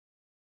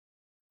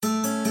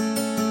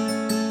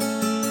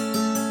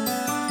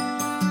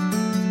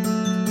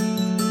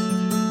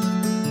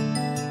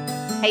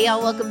Hey,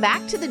 y'all, welcome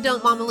back to the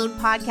Don't Mom Alone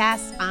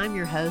podcast. I'm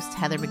your host,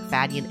 Heather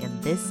McFadden,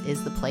 and this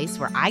is the place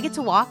where I get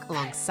to walk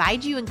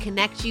alongside you and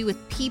connect you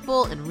with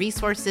people and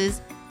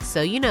resources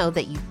so you know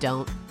that you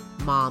don't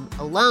mom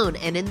alone.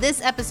 And in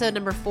this episode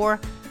number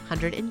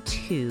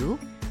 402,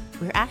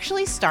 we're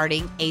actually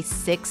starting a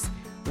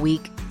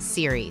 6-week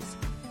series.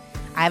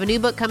 I have a new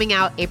book coming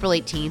out April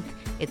 18th.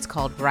 It's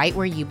called Right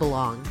Where You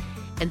Belong.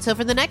 And so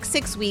for the next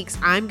 6 weeks,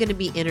 I'm going to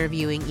be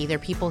interviewing either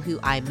people who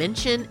I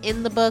mention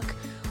in the book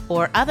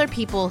or other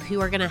people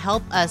who are going to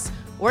help us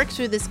work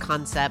through this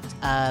concept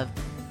of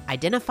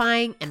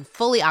identifying and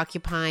fully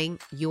occupying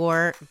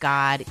your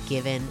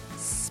God-given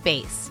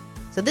space.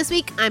 So this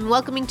week, I'm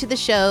welcoming to the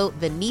show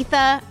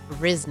Vaneetha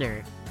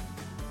Risner.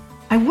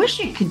 I wish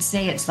you could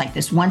say it's like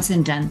this once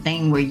and done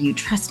thing where you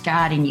trust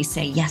God and you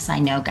say, yes, I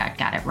know God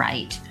got it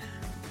right.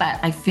 But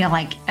I feel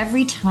like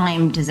every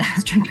time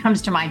disaster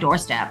comes to my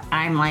doorstep,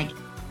 I'm like,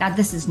 God,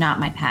 this is not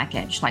my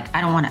package. Like, I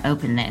don't want to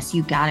open this.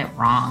 You got it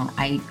wrong.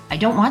 I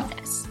don't want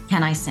this.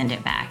 Can I send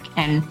it back?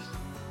 And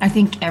I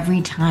think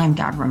every time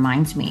God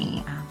reminds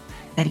me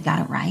that he got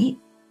it right,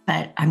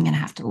 but I'm going to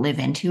have to live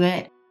into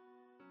it.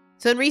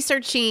 So in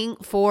researching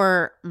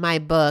for my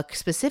book,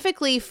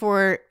 specifically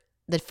for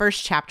the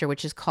first chapter,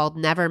 which is called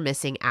Never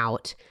Missing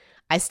Out,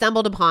 I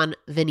stumbled upon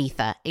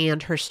Vaneetha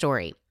and her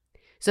story.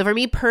 So for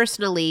me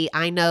personally,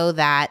 I know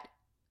that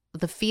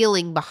the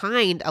feeling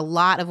behind a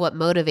lot of what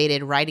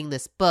motivated writing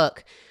this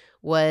book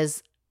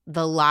was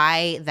the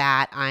lie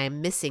that I'm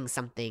missing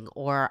something,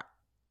 or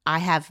I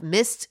have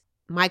missed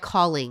my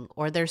calling,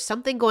 or there's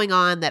something going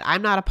on that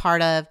I'm not a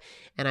part of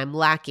and I'm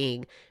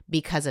lacking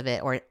because of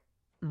it, or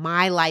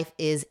my life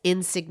is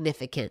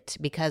insignificant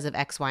because of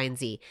X, Y, and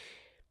Z.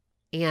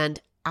 And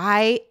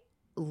I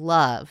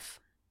love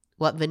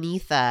what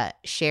Vaneetha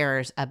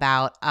shares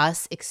about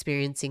us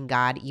experiencing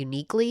God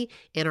uniquely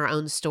in our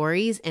own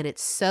stories, and it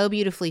so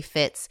beautifully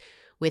fits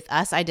with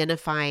us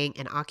identifying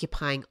and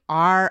occupying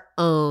our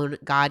own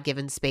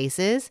God-given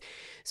spaces.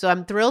 So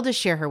I'm thrilled to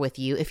share her with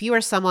you. If you are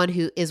someone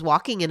who is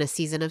walking in a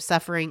season of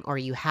suffering, or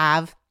you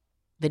have,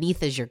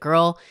 Vaneetha's your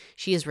girl.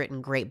 She has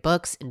written great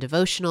books and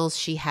devotionals.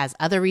 She has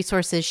other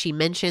resources she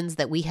mentions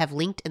that we have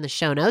linked in the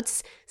show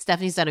notes.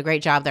 Stephanie's done a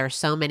great job. There are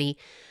so many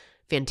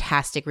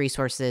fantastic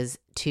resources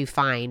to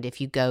find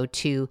if you go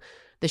to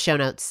the show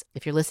notes.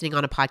 If you're listening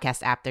on a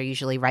podcast app, they're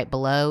usually right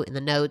below in the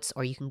notes,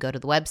 or you can go to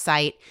the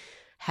website,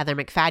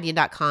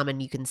 heathermcfadden.com,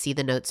 and you can see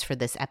the notes for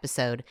this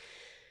episode.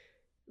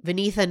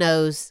 Vaneetha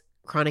knows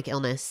chronic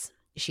illness.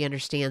 She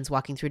understands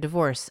walking through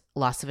divorce,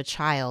 loss of a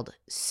child,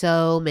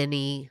 so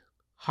many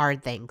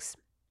hard things.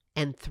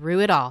 And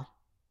through it all,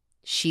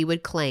 she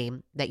would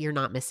claim that you're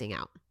not missing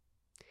out,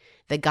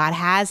 that God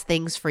has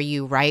things for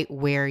you right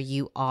where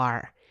you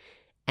are.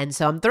 And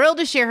so I'm thrilled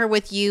to share her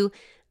with you.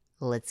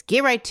 Let's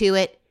get right to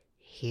it.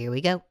 Here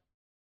we go.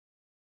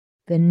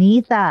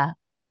 Vaneetha,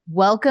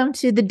 welcome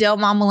to the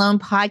Don't Mom Alone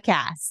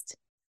podcast.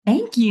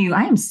 Thank you.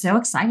 I am so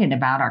excited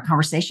about our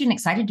conversation.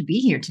 Excited to be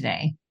here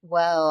today.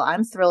 Well,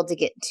 I'm thrilled to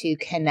get to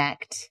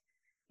connect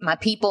my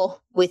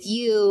people with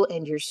you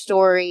and your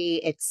story.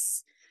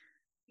 It's,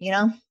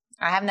 I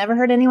have never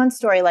heard anyone's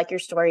story like your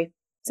story.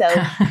 So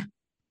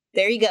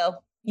there you go.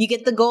 You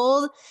get the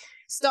gold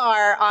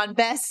star on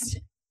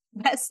best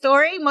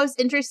story,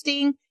 most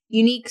interesting,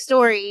 unique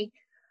story.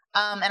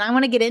 And I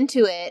want to get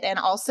into it. And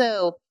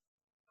also,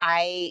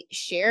 I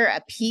share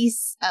a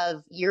piece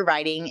of your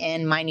writing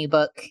in my new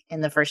book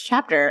in the first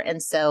chapter.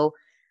 And so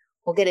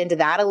we'll get into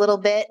that a little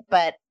bit.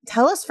 But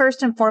tell us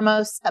first and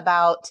foremost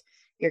about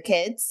your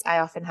kids. I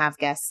often have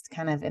guests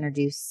kind of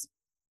introduce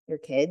your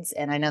kids,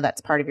 and I know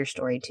that's part of your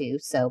story too.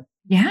 So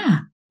yeah.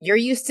 You're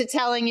used to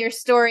telling your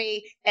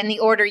story and the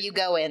order you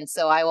go in.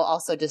 So I will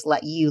also just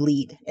let you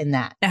lead in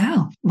that.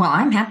 Oh, well,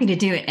 I'm happy to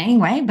do it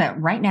anyway.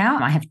 But right now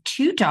I have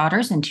 2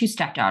 daughters and 2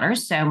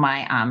 stepdaughters. So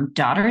my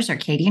daughters are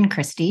Katie and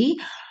Christy.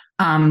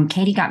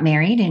 Katie got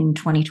married in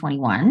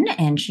 2021,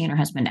 and she and her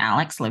husband,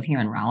 Alex, live here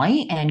in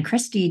Raleigh. And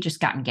Christy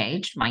just got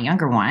engaged, my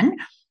younger one.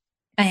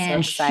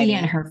 And so she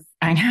and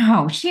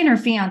her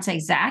fiance,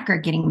 Zach, are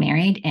getting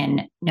married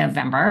in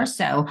November.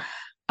 So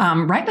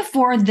right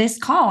before this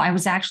call, I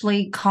was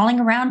actually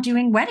calling around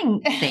doing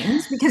wedding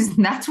things because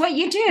that's what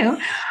you do.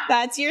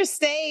 That's your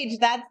stage.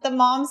 That's the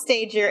mom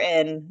stage you're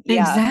in.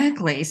 Yeah.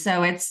 Exactly.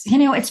 So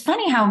it's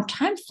funny how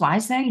time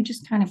flies there. You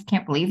just kind of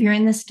can't believe you're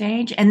in this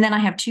stage. And then I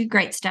have 2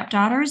 great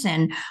stepdaughters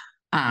and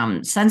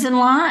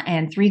sons-in-law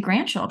and 3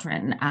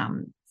 grandchildren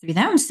through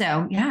them.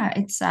 So yeah,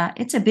 it's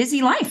a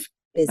busy life.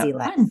 Busy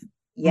life. Fun.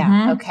 Yeah.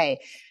 Mm-hmm. Okay.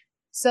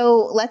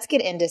 So let's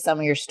get into some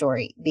of your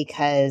story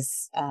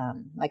because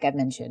like I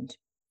mentioned,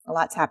 a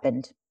lot's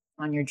happened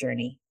on your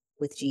journey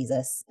with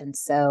Jesus. And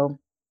so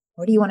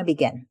where do you want to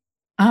begin?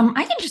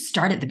 I can just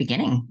start at the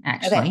beginning,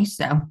 actually. Okay.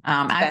 So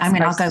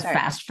I'll go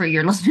fast for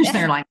your listeners.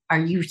 They're like, are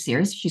you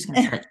serious? She's going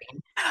to start at the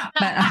beginning.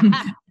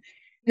 But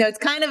no, it's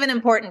kind of an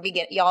important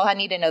beginning. Y'all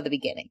need to know the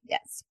beginning.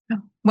 Yes.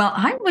 Well,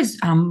 I was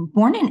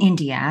born in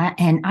India,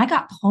 and I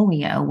got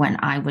polio when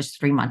I was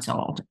 3 months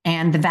old.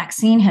 And the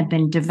vaccine had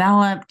been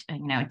developed,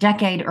 a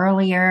decade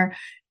earlier.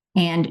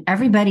 And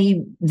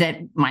everybody that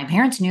my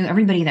parents knew,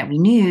 everybody that we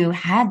knew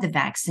had the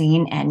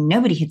vaccine, and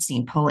nobody had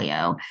seen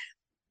polio.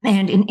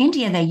 And in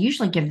India, they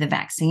usually give the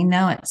vaccine,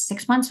 though, at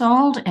 6 months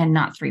old and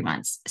not 3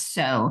 months.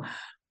 So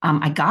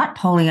I got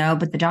polio,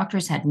 but the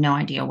doctors had no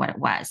idea what it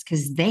was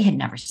because they had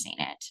never seen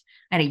it.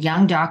 I had a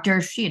young doctor.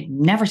 She had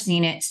never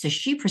seen it. So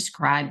she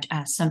prescribed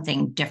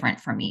something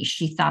different for me.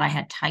 She thought I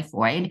had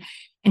typhoid.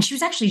 And she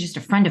was actually just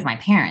a friend of my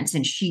parents,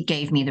 and she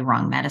gave me the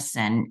wrong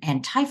medicine.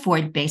 And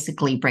typhoid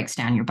basically breaks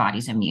down your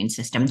body's immune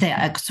system. They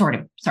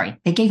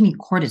gave me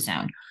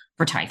cortisone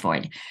for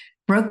typhoid,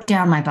 broke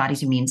down my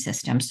body's immune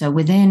system. So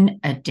within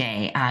a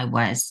day, I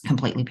was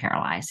completely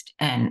paralyzed.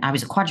 And I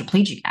was a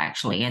quadriplegic,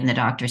 actually. And the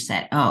doctor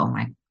said,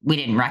 we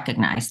didn't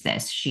recognize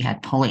this. She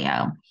had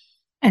polio.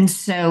 And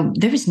so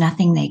there was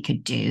nothing they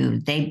could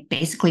do. They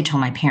basically told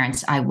my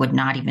parents I would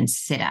not even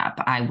sit up.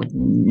 I would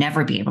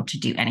never be able to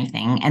do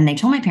anything. And they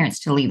told my parents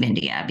to leave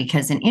India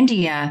because in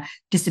India,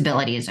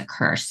 disability is a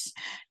curse.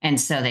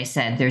 And so they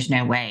said, there's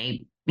no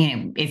way,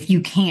 if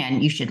you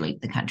can, you should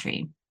leave the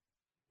country.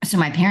 So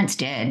my parents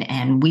did,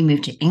 and we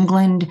moved to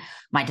England.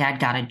 My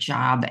dad got a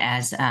job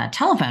as a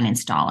telephone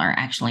installer,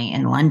 actually,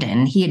 in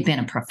London. He had been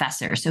a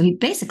professor. So he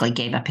basically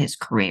gave up his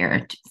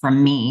career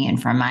from me and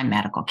from my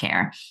medical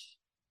care.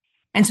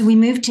 And so we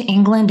moved to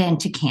England and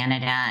to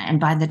Canada. And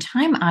by the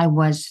time I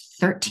was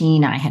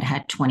 13, I had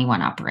had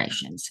 21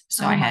 operations.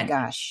 So my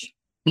gosh.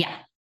 Yeah.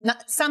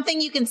 Not something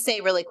you can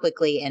say really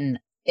quickly. And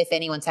if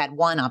anyone's had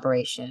one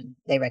operation,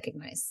 they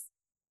recognize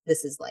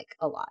this is like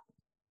a lot.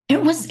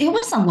 It was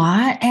a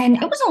lot.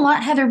 And it was a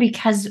lot, Heather,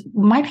 because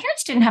my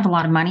parents didn't have a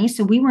lot of money.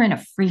 So we were in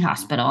a free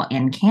hospital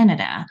in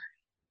Canada.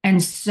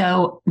 And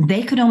so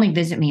they could only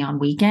visit me on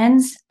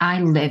weekends.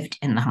 I lived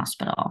in the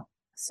hospital.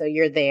 So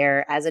you're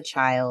there as a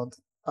child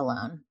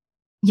alone.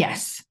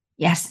 Yes.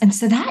 And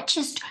so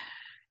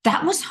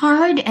that was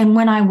hard. And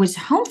when I was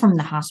home from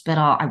the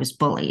hospital, I was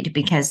bullied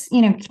because,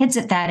 kids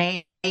at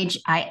that age,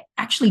 I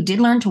actually did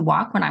learn to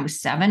walk when I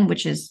was 7,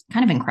 which is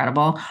kind of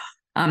incredible.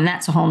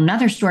 That's a whole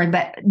nother story.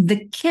 But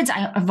the kids,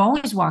 I've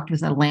always walked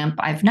with a limp.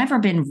 I've never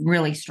been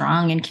really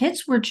strong, and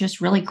kids were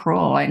just really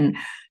cruel and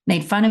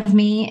made fun of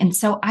me. And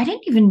so I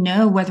didn't even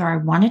know whether I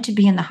wanted to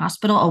be in the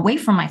hospital away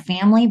from my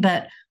family,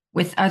 but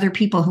with other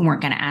people who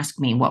weren't going to ask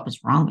me what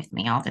was wrong with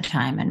me all the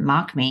time and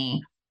mock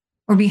me,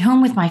 or be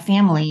home with my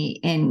family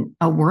in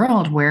a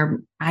world where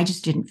I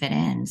just didn't fit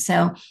in.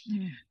 So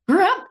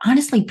grew up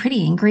honestly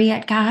pretty angry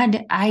at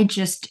God.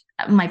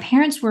 My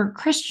parents were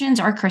Christians,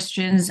 are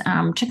Christians,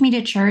 took me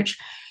to church,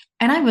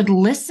 and I would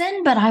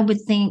listen, but I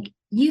would think,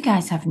 you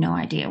guys have no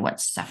idea what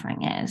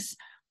suffering is.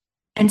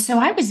 And so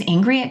I was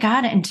angry at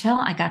God until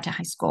I got to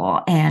high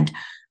school, and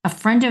a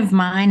friend of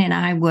mine and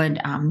I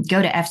would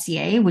go to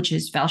FCA, which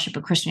is Fellowship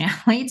of Christian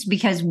Athletes,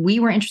 because we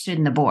were interested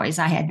in the boys.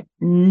 I had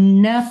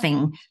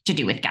nothing to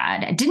do with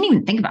God. I didn't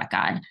even think about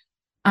God.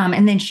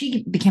 And then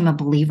she became a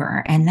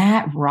believer, and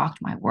that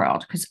rocked my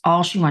world because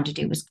all she wanted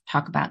to do was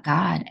talk about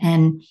God.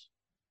 And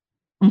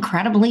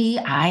incredibly,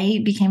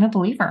 I became a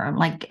believer.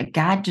 Like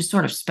God just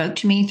sort of spoke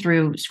to me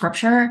through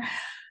scripture,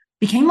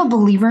 became a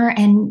believer,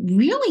 and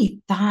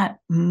really thought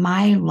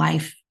my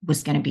life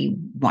was going to be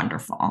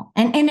wonderful.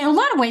 And in a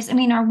lot of ways,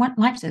 our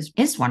life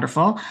is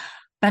wonderful,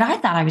 but I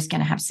thought I was going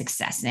to have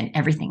success in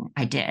everything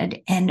I did.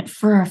 And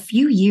for a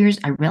few years,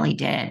 I really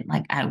did.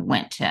 Like I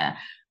went to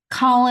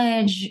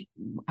college,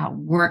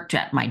 worked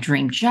at my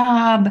dream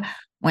job,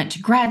 went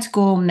to grad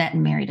school, met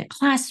and married a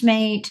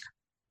classmate.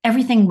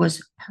 Everything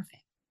was perfect.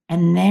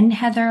 And then,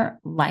 Heather,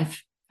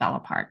 life fell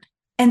apart.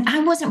 And I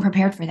wasn't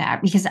prepared for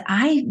that because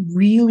I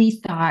really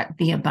thought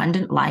the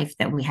abundant life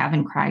that we have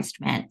in Christ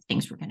meant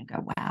things were going to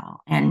go well.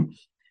 And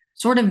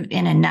sort of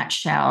in a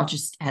nutshell,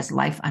 just as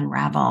life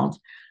unraveled,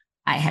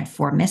 I had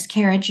 4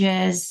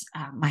 miscarriages.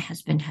 My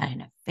husband had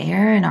an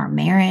affair in our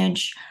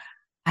marriage.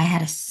 I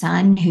had a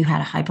son who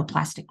had a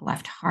hypoplastic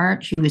left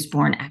heart, who was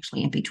born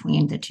actually in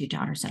between the 2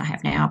 daughters that I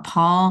have now,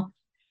 Paul.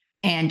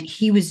 And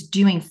he was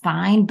doing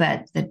fine,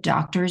 but the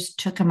doctors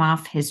took him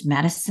off his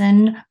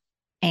medicine.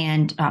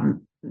 And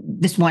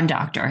this one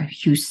doctor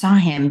who saw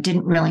him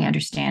didn't really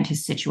understand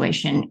his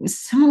situation.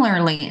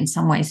 Similarly, in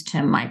some ways,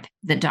 to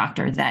the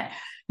doctor that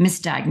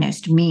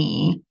misdiagnosed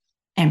me,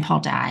 and Paul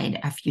died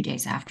a few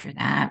days after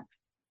that.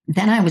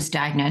 Then I was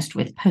diagnosed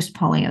with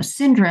post-polio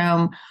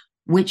syndrome,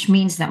 which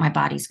means that my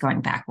body's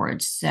going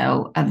backwards.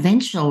 So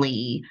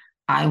eventually,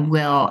 I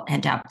will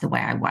end up the way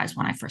I was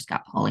when I first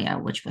got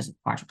polio, which was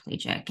a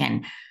quadriplegic.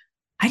 And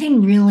I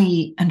didn't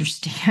really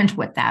understand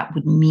what that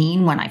would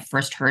mean when I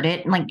first heard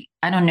it. Like,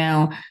 I don't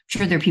know, I'm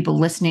sure there are people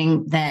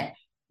listening that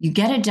you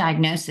get a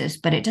diagnosis,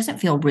 but it doesn't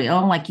feel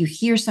real. Like you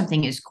hear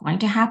something is going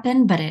to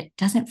happen, but it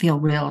doesn't feel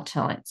real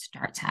till it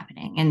starts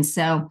happening. And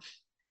so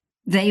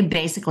they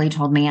basically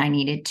told me I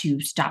needed to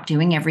stop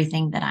doing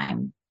everything that I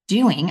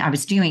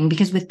was doing,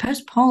 because with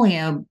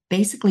post-polio,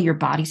 basically your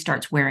body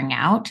starts wearing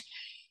out.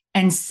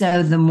 And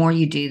so the more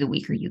you do, the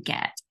weaker you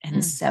get.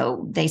 And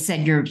so they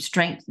said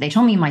they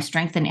told me my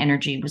strength and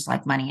energy was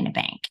like money in a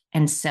bank.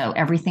 And so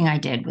everything I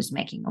did was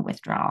making a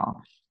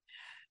withdrawal.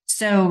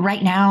 So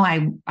right now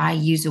I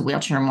use a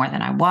wheelchair more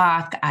than I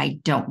walk. I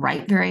don't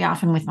write very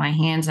often with my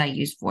hands. I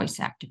use voice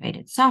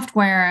activated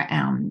software.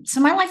 So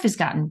my life has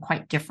gotten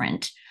quite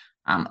different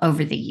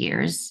over the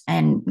years,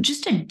 and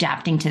just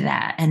adapting to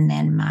that. And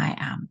then my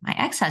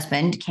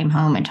ex-husband came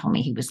home and told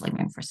me he was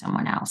leaving for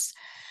someone else.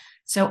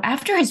 So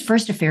after his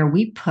first affair,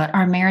 we put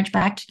our marriage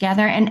back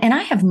together, and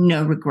I have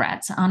no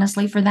regrets,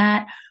 honestly, for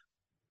that.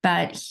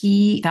 But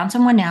he found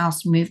someone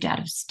else, moved out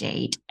of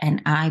state,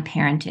 and I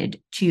parented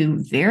two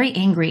very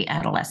angry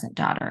adolescent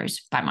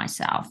daughters by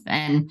myself.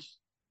 And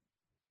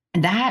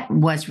that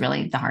was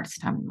really the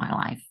hardest time in my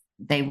life.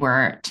 They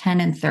were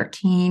 10 and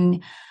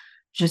 13,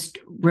 just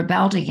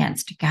rebelled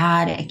against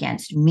God,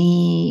 against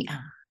me.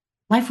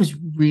 Life was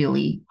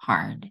really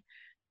hard.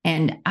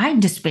 And I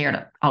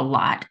despaired a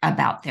lot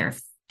about their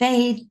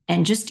faith,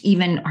 and just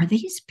even, are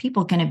these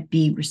people going to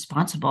be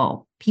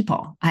responsible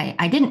people?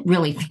 I didn't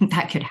really think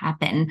that could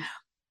happen.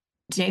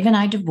 Dave and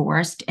I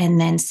divorced, and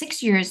then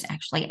 6 years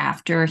actually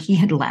after he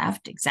had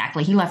left,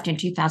 exactly, he left in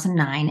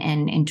 2009,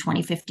 and in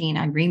 2015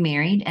 I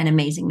remarried an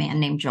amazing man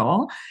named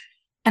Joel.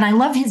 And I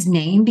love his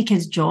name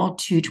because Joel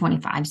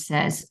 2:25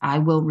 says, I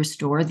will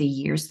restore the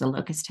years the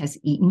locust has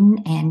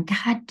eaten. And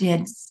God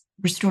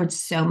restored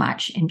so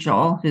much in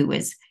Joel, who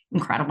is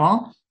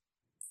incredible.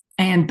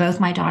 And both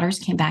my daughters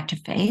came back to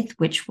faith,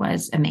 which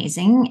was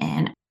amazing.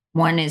 And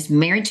one is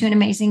married to an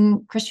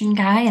amazing Christian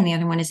guy, and the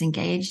other one is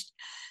engaged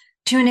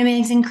to an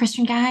amazing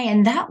Christian guy.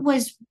 And that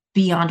was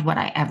beyond what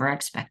I ever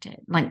expected.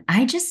 Like,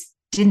 I just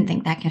didn't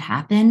think that could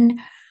happen.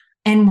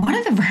 And one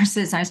of the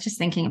verses, I was just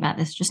thinking about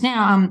this just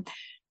now,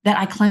 that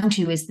I clung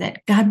to is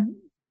that God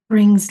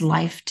brings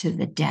life to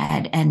the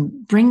dead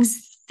and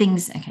brings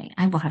things. Okay,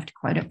 I will have to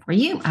quote it for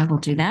you. I will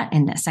do that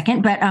in a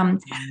second. But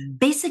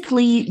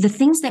basically, the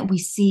things that we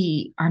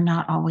see are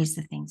not always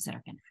the things that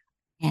are going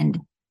to happen. And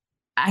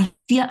I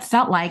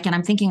felt like, and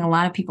I'm thinking a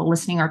lot of people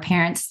listening are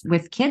parents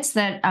with kids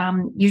that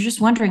you're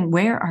just wondering,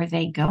 where are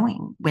they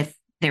going with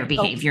their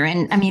behavior?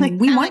 And I mean,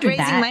 we wondered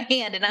raising that. my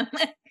hand, and I'm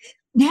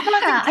yeah,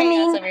 I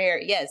mean, over here.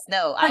 Yes,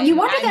 no, I'm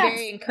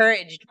very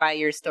encouraged by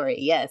your story.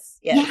 Yes,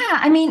 yes. Yeah,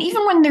 I mean,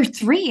 even when they're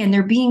 3 and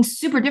they're being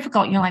super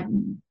difficult, you're like,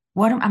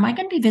 what am I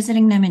going to be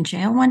visiting them in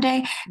jail one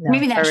day? No,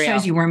 maybe that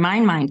shows you where my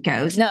mind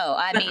goes. No,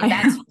 I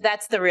mean,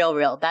 that's the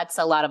real. That's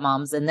a lot of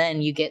moms. And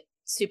then you get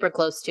super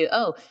close to,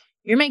 oh,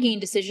 you're making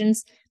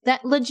decisions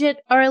that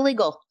legit are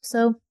illegal.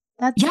 So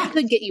that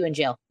could get you in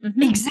jail.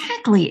 Mm-hmm.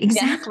 Exactly.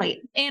 Yeah.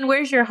 And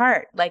where's your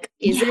heart? Like,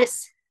 is it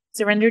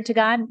surrendered to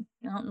God?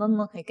 No, it doesn't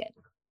look like it.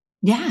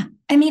 Yeah.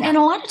 I mean, and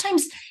a lot of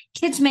times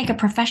kids make a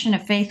profession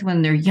of faith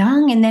when they're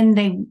young, and then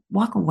they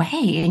walk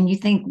away, and you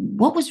think,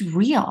 what was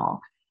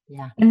real?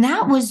 Yeah. And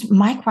that was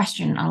my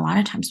question a lot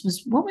of times,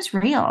 was what was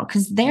real?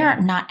 Because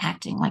they're not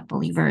acting like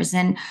believers.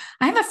 And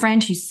I have a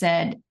friend who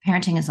said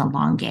parenting is a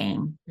long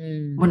game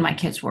when my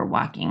kids were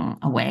walking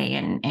away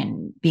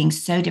and being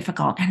so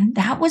difficult. And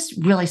that was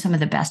really some of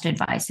the best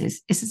advice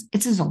is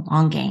it's a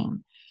long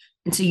game.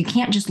 And so you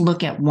can't just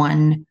look at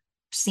one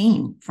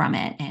scene from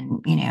it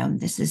and,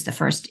 this is the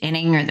first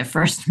inning or the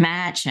first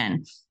match.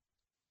 And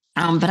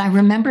but I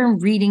remember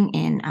reading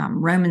in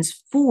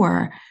Romans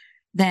 4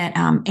 that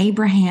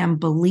Abraham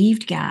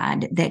believed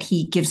God, that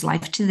he gives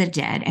life to the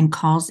dead and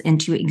calls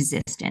into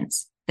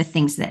existence the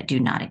things that do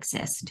not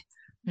exist.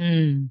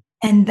 And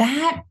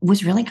that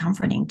was really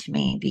comforting to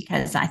me,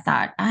 because I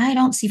thought, I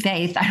don't see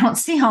faith, I don't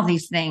see all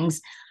these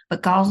things,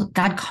 but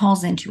God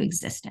calls into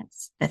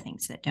existence the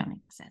things that don't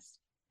exist.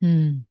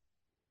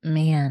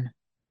 Man.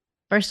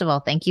 First of all,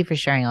 thank you for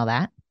sharing all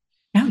that.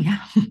 Oh, yeah.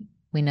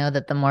 We know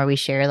that the more we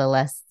share, the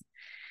less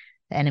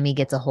the enemy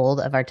gets a hold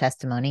of our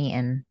testimony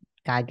and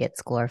God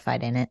gets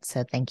glorified in it.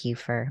 So thank you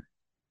for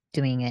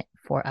doing it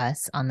for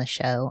us on the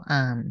show.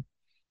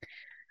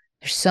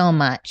 There's so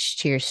much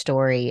to your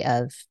story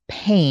of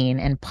pain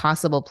and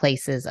possible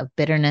places of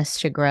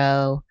bitterness to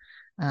grow.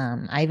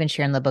 I even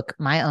share in the book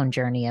my own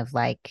journey of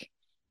like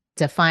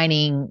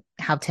defining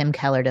how Tim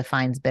Keller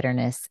defines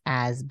bitterness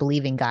as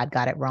believing God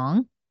got it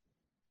wrong.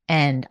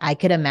 And I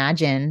could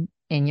imagine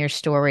in your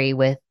story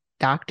with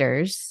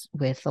doctors,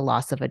 with the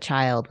loss of a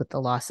child, with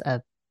the loss of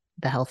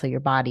the health of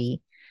your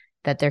body,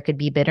 that there could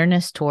be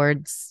bitterness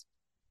towards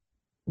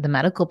the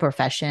medical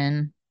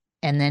profession.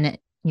 And then,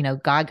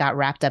 God got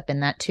wrapped up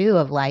in that too,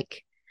 of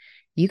like,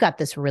 you got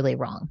this really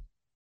wrong.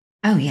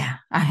 Oh, yeah.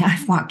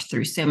 I've walked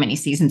through so many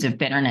seasons of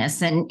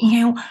bitterness. And,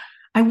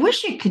 I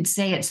wish you could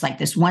say it's like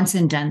this once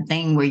and done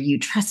thing where you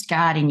trust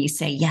God and you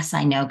say, yes,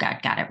 I know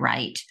God got it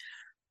right.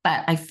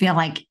 But I feel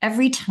like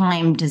every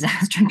time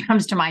disaster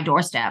comes to my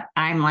doorstep,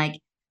 I'm like,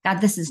 God,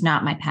 this is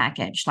not my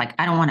package. Like,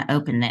 I don't want to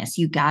open this.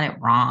 You got it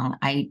wrong.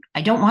 I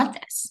don't want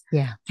this.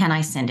 Yeah. Can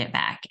I send it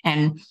back?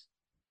 And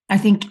I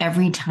think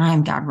every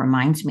time God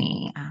reminds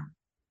me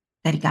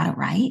that he got it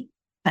right,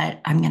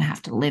 but I'm going to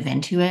have to live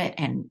into it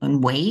and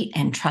wait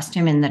and trust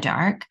him in the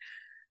dark.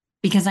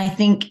 Because I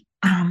think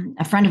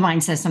a friend of mine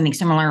says something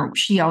similar.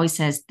 She always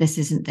says, this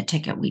isn't the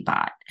ticket we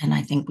bought. And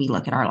I think we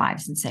look at our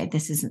lives and say,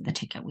 this isn't the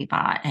ticket we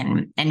bought.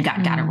 And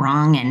God got it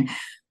wrong. And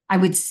I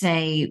would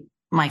say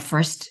my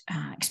first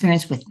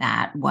experience with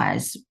that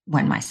was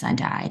when my son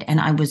died.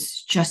 And I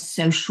was just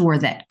so sure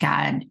that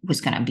God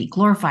was going to be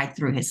glorified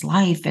through his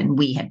life. And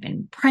we had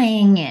been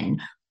praying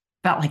and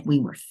felt like we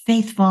were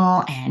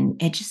faithful.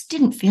 And it just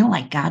didn't feel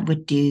like God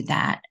would do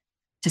that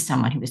to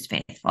someone who was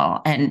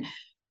faithful. And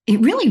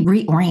it really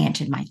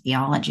reoriented my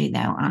theology,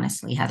 though,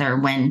 honestly, Heather.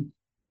 When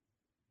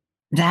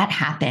that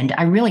happened,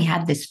 I really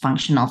had this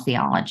functional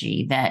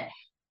theology that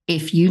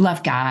if you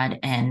love God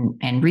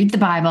and read the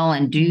Bible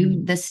and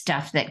do the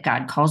stuff that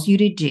God calls you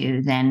to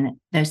do, then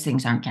those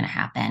things aren't going to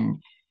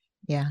happen.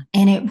 Yeah.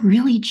 And it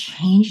really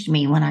changed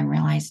me when I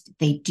realized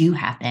they do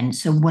happen.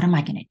 So what am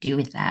I going to do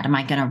with that? Am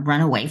I going to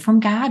run away from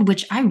God,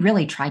 which I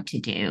really tried to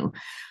do?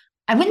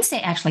 I wouldn't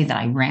say actually that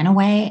I ran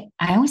away.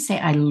 I always say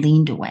I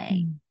leaned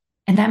away.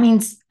 And that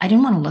means I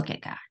didn't want to look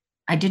at God.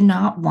 I did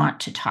not want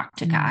to talk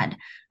to God.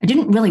 I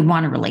didn't really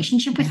want a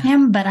relationship with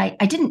him, but I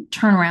didn't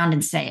turn around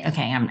and say,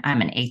 okay, I'm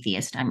an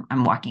atheist.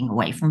 I'm walking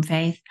away from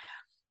faith.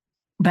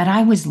 But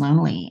I was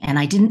lonely and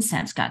I didn't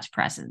sense God's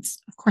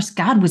presence. Of course,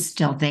 God was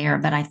still there,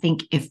 but I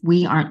think if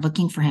we aren't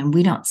looking for him,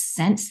 we don't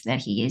sense that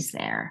he is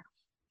there.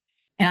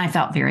 And I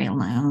felt very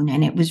alone.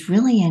 And it was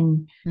really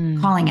in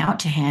calling out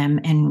to him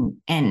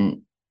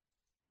and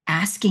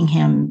asking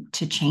him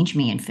to change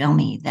me and fill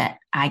me that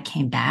I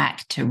came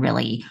back to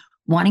really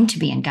wanting to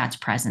be in God's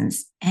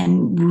presence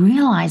and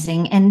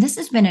realizing, and this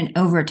has been an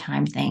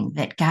overtime thing,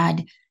 that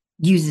God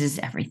uses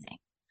everything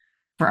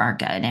for our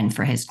good and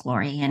for his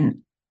glory. And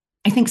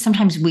I think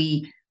sometimes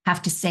we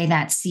have to say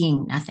that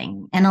seeing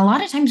nothing. And a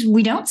lot of times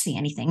we don't see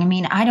anything. I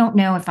mean, I don't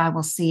know if I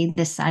will see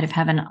this side of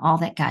heaven, all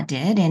that God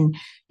did in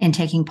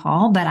taking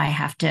Paul, but I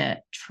have to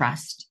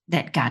trust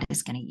that God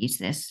is going to use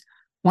this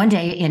one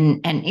day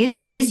and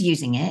is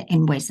using it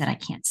in ways that I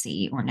can't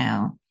see or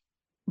know,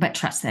 but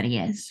trust that he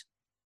is.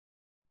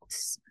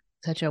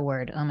 Such a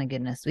word. Oh my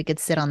goodness. We could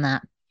sit on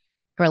that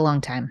for a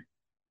long time.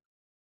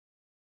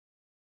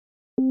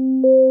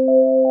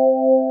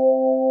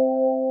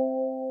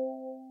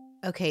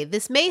 Okay,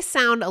 this may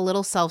sound a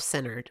little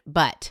self-centered,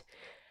 but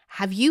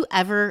have you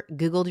ever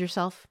Googled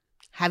yourself?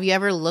 Have you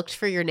ever looked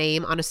for your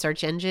name on a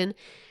search engine?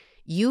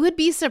 You would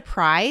be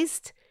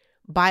surprised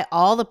by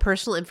all the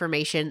personal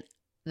information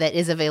that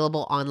is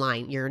available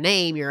online. Your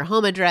name, your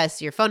home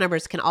address, your phone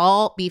numbers can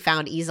all be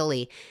found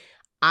easily.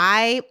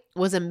 I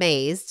was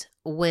amazed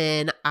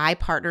when I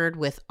partnered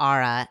with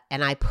Aura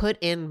and I put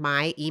in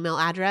my email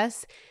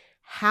address,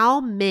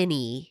 how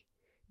many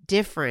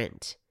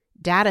different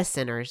data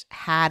centers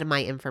had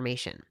my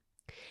information,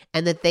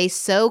 and that they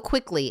so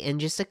quickly, in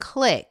just a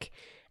click,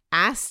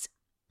 asked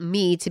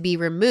me to be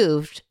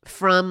removed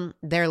from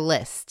their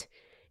list.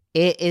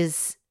 It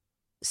is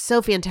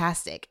so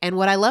fantastic. And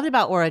what I loved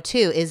about Aura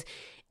too is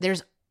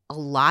there's a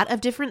lot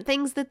of different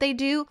things that they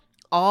do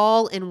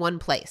all in one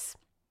place.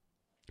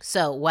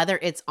 So whether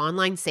it's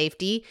online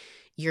safety,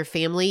 your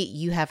family,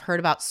 you have heard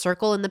about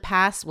Circle in the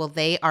past. Well,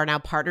 they are now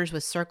partners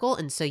with Circle.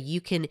 And so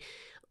you can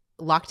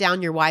lock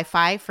down your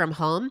Wi-Fi from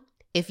home.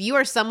 If you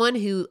are someone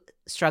who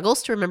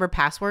struggles to remember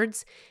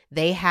passwords,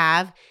 they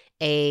have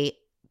a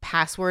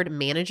password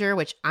manager,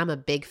 which I'm a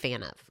big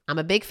fan of. I'm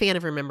a big fan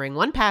of remembering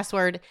one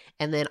password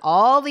and then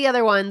all the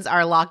other ones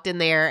are locked in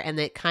there, and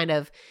it kind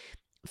of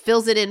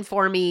fills it in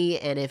for me.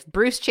 And if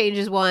Bruce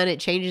changes one, it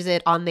changes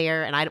it on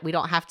there, and we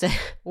don't have to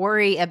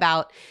worry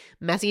about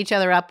messing each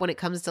other up when it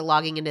comes to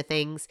logging into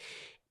things.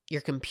 Your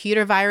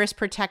computer virus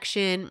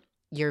protection,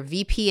 your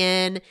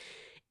VPN,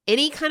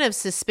 any kind of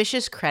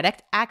suspicious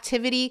credit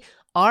activity,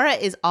 Aura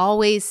is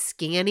always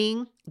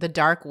scanning the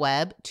dark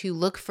web to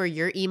look for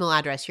your email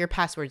address, your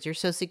passwords, your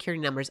social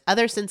security numbers,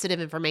 other sensitive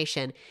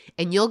information,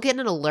 and you'll get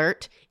an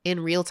alert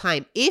in real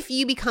time. If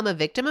you become a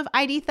victim of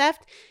ID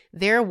theft,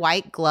 their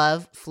white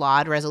glove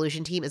fraud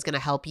resolution team is going to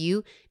help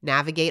you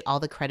navigate all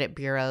the credit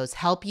bureaus,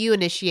 help you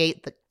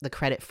initiate the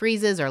credit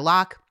freezes or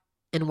lock,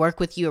 and work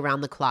with you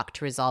around the clock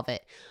to resolve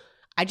it.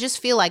 I just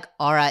feel like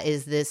Aura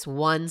is this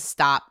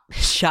one-stop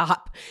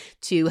shop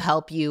to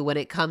help you when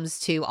it comes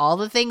to all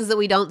the things that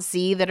we don't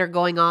see that are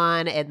going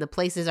on and the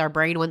places our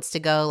brain wants to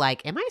go,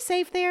 like, am I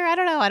safe there? I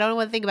don't know. I don't know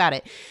what to think about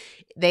it.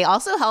 They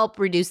also help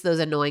reduce those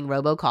annoying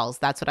robocalls.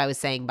 That's what I was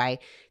saying, by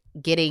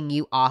getting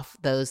you off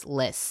those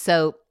lists.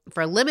 So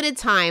for a limited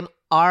time,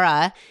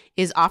 Aura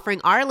is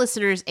offering our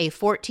listeners a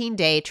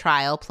 14-day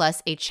trial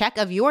plus a check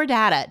of your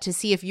data to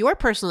see if your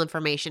personal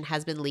information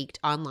has been leaked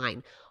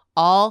online.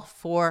 All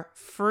for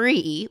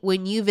free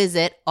when you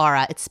visit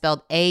Aura. It's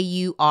spelled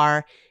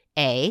AURA.com/DMA.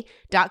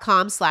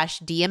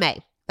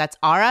 That's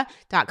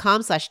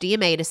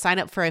aura.com/DMA to sign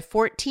up for a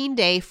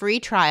 14-day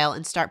free trial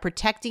and start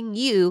protecting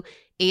you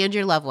and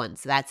your loved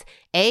ones. That's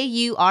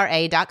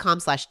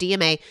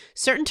AURA.com/DMA.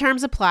 Certain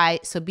terms apply,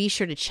 so be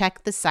sure to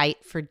check the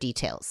site for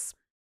details.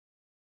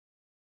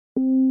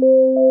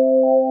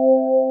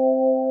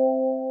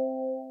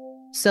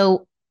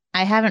 So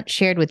I haven't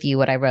shared with you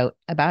what I wrote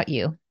about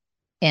you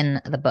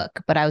in the book,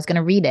 but I was going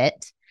to read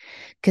it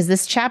because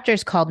this chapter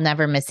is called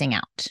Never Missing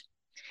Out.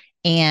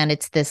 And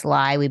it's this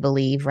lie we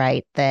believe,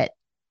 right? That,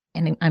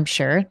 and I'm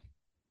sure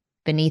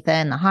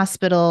Vaneetha in the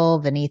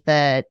hospital,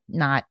 Vaneetha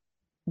not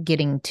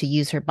getting to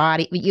use her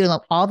body,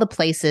 all the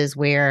places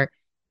where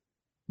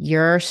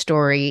your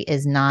story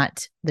is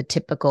not the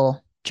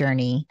typical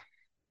journey.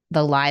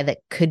 The lie that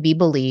could be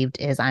believed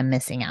is I'm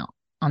missing out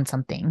on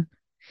something.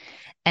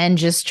 And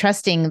just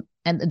trusting,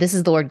 and this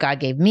is the word God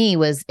gave me,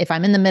 was if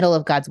I'm in the middle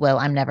of God's will,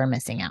 I'm never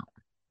missing out.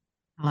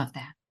 I love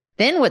that.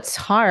 Then what's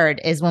hard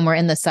is when we're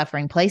in the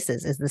suffering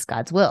places, is this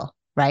God's will,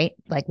 right?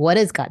 Like, what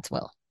is God's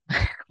will?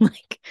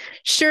 Like,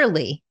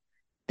 surely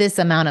this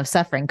amount of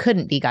suffering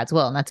couldn't be God's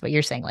will. And that's what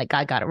you're saying. Like,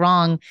 God got it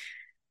wrong.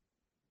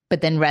 But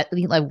then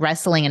like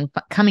wrestling and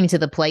coming to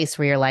the place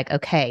where you're like,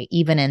 okay,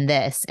 even in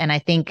this. And I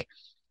think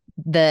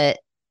the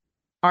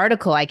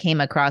article I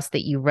came across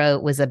that you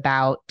wrote was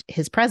about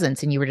his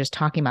presence. And you were just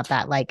talking about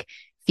that, like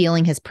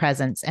feeling his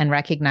presence and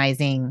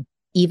recognizing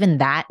even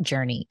that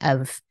journey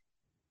of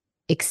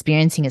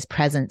experiencing his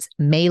presence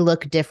may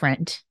look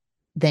different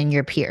than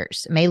your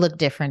peers, may look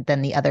different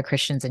than the other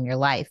Christians in your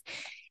life.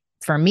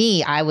 For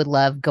me, I would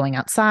love going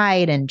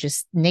outside and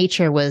just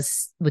nature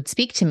would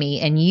speak to me.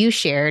 And you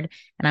shared,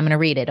 and I'm going to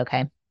read it.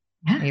 Okay.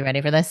 Yeah. Are you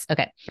ready for this?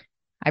 Okay.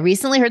 I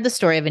recently heard the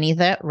story of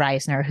Vaneetha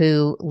Risner,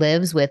 who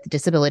lives with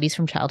disabilities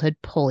from childhood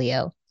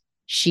polio.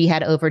 She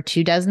had over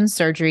 24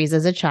 surgeries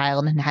as a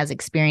child and has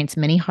experienced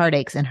many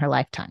heartaches in her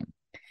lifetime.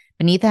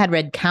 Vaneetha had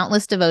read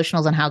countless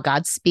devotionals on how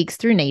God speaks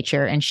through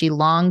nature, and she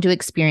longed to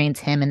experience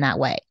him in that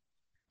way.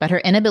 But her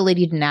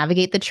inability to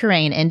navigate the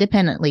terrain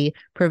independently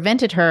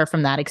prevented her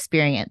from that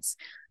experience,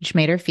 which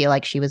made her feel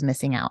like she was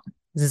missing out.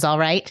 Is this all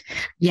right?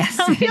 Yes,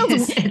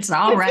 it's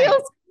all right.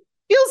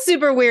 Feels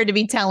super weird to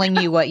be telling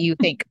you what you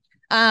think.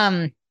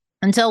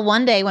 Until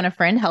one day when a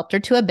friend helped her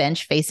to a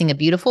bench facing a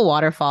beautiful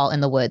waterfall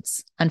in the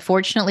woods.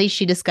 Unfortunately,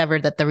 she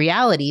discovered that the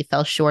reality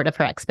fell short of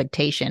her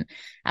expectation.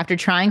 After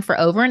trying for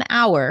over an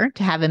hour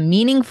to have a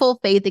meaningful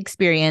faith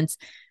experience,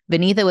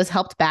 Vaneetha was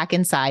helped back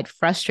inside,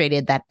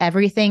 frustrated that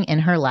everything in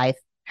her life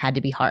had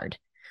to be hard.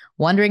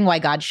 Wondering why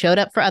God showed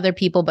up for other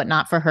people but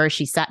not for her,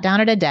 she sat down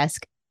at a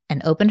desk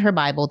and opened her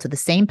Bible to the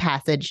same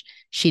passage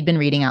she'd been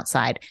reading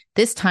outside.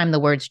 This time, the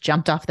words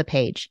jumped off the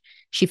page.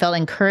 She felt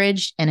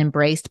encouraged and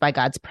embraced by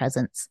God's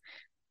presence.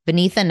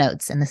 Vaneetha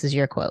notes, and this is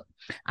your quote,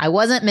 "I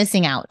wasn't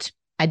missing out.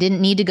 I didn't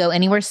need to go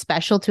anywhere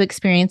special to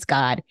experience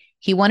God.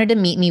 He wanted to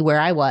meet me where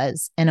I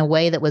was in a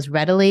way that was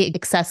readily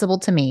accessible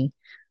to me.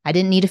 I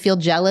didn't need to feel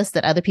jealous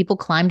that other people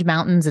climbed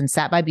mountains and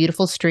sat by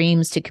beautiful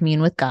streams to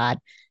commune with God.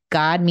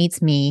 God meets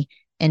me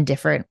in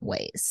different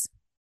ways."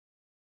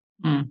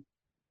 Mm.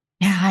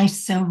 Yeah, I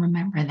so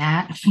remember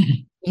that.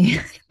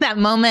 That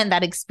moment,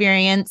 that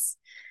experience.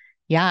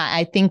 Yeah,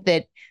 I think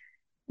that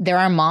there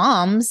are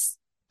moms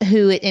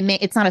who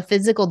it's not a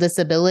physical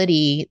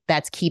disability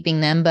that's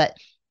keeping them, but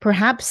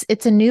perhaps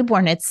it's a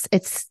newborn.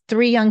 It's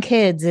 3 young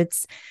kids.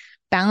 It's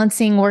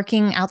balancing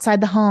working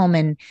outside the home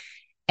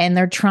and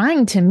they're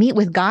trying to meet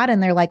with God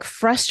and they're like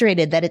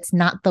frustrated that it's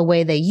not the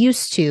way they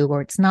used to,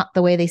 or it's not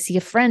the way they see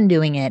a friend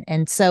doing it.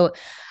 And so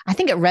I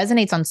think it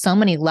resonates on so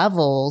many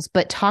levels,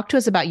 but talk to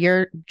us about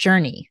your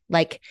journey.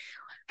 Like,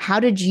 how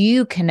did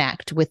you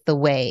connect with the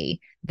way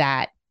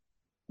that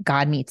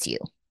God meets you?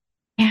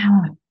 Yeah.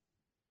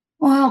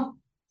 Well,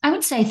 I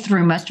would say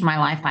through most of my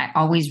life, I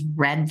always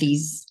read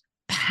these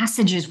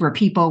passages where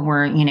people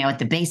were, at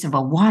the base of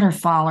a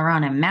waterfall or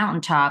on a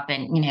mountaintop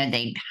and,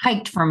 they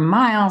hiked for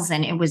miles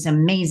and it was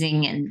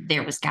amazing and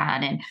there was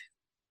God. And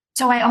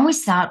so I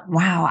always thought,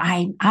 wow,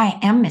 I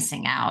am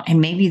missing out. And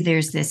maybe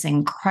there's this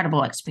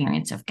incredible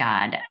experience of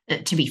God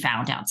to be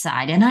found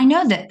outside. And I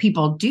know that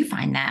people do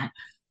find that.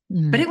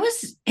 But it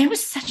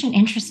was such an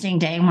interesting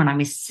day when I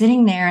was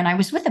sitting there and I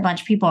was with a bunch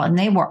of people and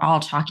they were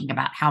all talking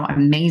about how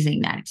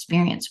amazing that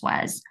experience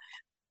was.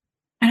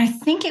 And I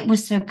think it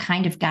was so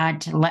kind of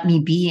God to let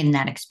me be in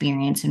that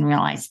experience and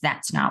realize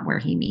that's not where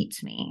he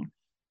meets me.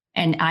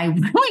 And I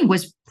really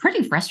was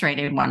pretty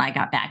frustrated when I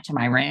got back to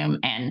my room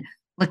and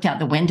looked out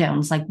the window and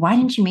was like, why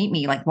didn't you meet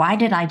me? Like, why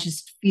did I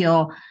just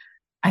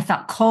I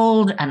felt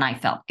cold and I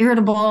felt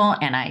irritable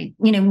and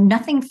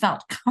nothing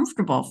felt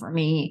comfortable for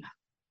me.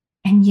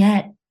 And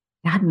yet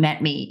God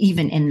met me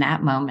even in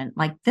that moment.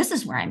 Like, this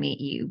is where I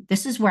meet you.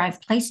 This is where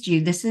I've placed you.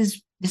 This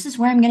is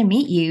where I'm going to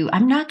meet you.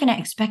 I'm not going to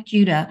expect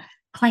you to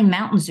climb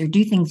mountains or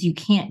do things you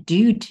can't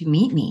do to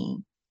meet me.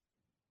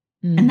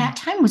 And that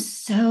time was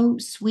so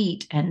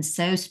sweet and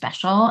so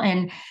special.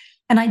 And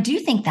I do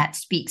think that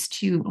speaks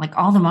to like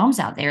all the moms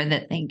out there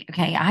that think,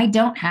 okay, I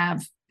don't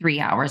have 3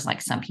 hours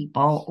like some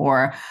people,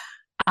 or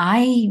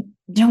I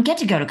don't get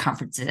to go to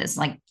conferences.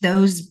 Like,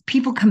 those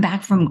people come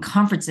back from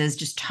conferences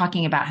just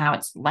talking about how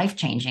it's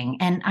life-changing.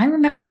 And I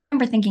remember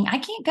thinking, I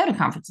can't go to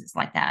conferences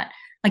like that.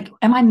 Like,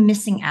 am I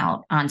missing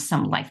out on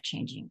some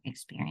life-changing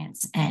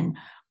experience? And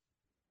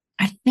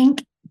I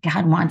think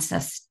God wants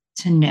us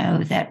to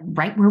know that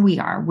right where we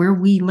are, where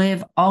we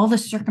live, all the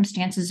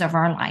circumstances of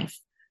our life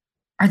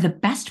are the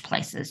best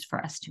places for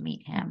us to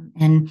meet him.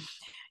 And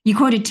you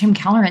quoted Tim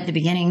Keller at the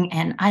beginning,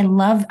 and I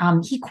love,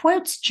 he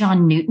quotes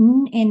John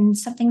Newton in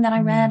something that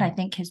I read, I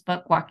think his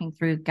book, Walking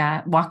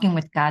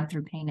with God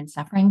Through Pain and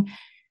Suffering.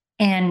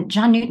 And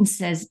John Newton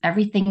says,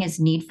 everything is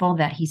needful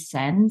that he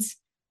sends.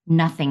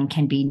 Nothing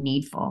can be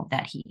needful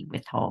that he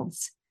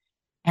withholds.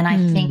 And I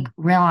think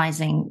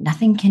realizing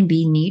nothing can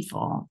be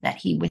needful that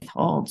he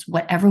withholds.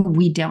 Whatever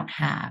we don't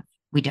have,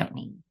 we don't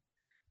need.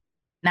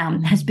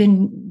 Has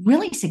been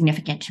really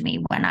significant to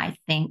me when I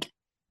think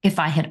if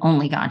I had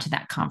only gone to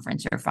that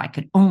conference or if I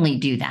could only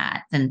do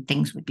that, then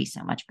things would be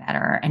so much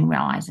better. And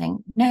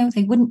realizing, no,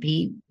 they wouldn't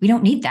be. We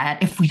don't need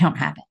that if we don't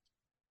have it.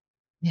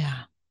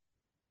 Yeah,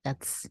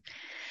 that's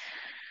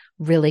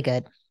really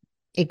good.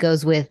 It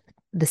goes with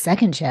the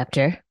second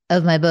chapter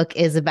of my book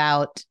is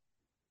about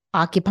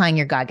occupying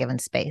your God-given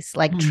space,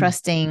 like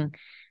trusting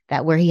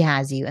that where he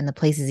has you and the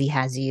places he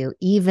has you,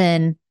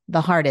 even the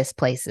hardest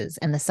places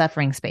and the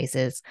suffering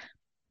spaces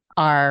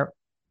are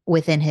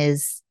within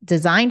his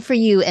design for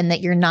you, and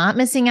that you're not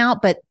missing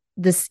out, but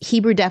this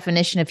Hebrew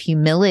definition of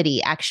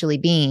humility actually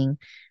being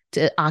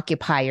to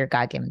occupy your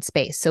God-given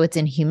space. So it's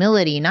in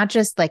humility, not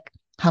just like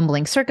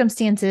humbling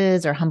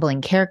circumstances or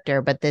humbling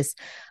character, but this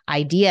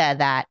idea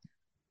that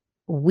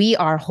we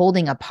are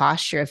holding a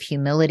posture of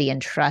humility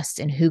and trust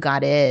in who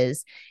God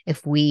is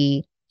if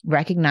we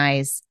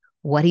recognize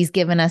what he's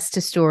given us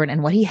to steward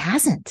and what he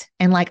hasn't.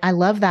 And like, I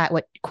love that,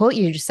 what quote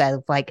you just said,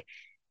 like,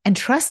 and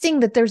trusting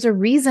that there's a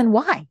reason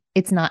why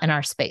it's not in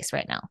our space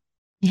right now.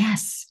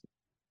 Yes.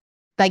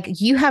 Like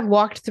you have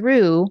walked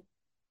through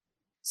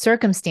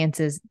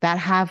circumstances that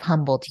have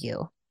humbled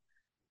you.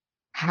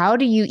 How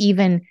do you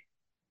even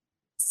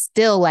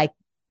still like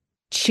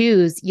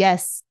choose,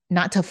 yes,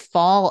 not to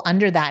fall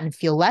under that and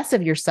feel less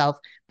of yourself,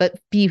 but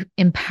be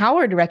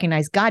empowered to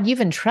recognize, God,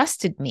 you've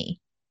entrusted me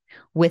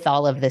with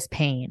all of this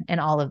pain and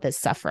all of this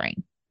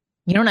suffering.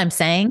 You know what I'm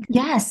saying?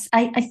 Yes.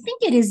 I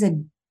think it is a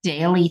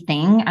daily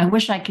thing. I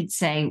wish I could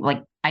say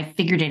like, I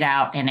figured it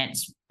out and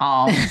it's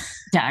all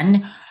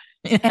done.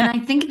 Yeah. And I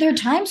think there are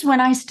times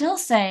when I still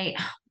say,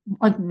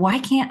 like, why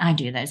can't I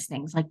do those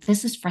things? Like,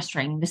 this is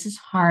frustrating. This is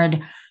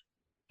hard.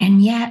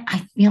 And yet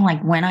I feel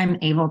like when I'm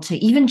able to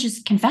even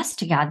just confess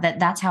to God that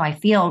that's how I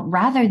feel,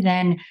 rather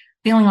than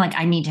feeling like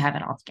I need to have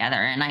it all together.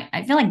 And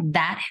I feel like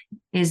that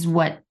is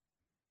what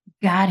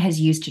God has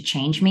used to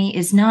change me,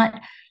 is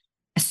not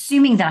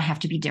assuming that I have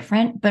to be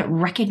different, but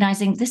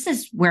recognizing this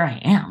is where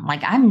I am.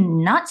 Like,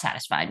 I'm not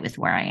satisfied with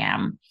where I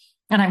am.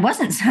 And I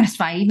wasn't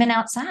satisfied even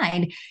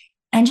outside.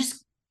 And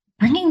just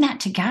bringing that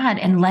to God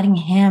and letting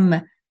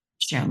him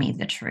show me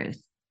the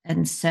truth.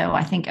 And so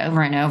I think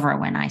over and over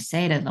when I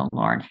say to the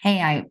Lord,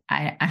 hey, I'm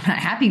not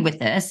happy with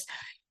this,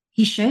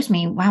 he shows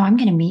me, wow, I'm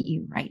going to meet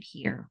you right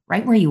here,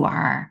 right where you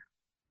are.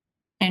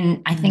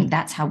 And I think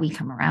that's how we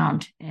come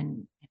around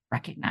and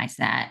recognize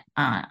that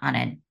on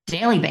a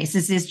daily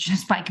basis, is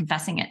just by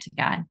confessing it to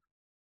God.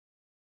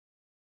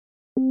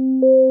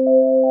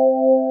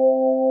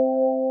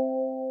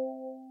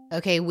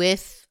 Okay,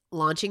 with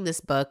launching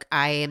this book,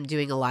 I am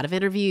doing a lot of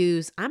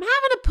interviews. I'm having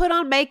to put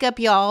on makeup,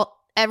 y'all,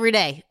 every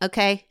day.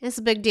 Okay, it's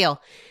a big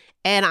deal.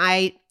 And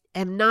I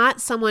am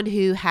not someone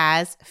who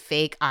has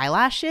fake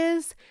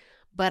eyelashes,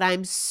 but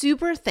I'm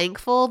super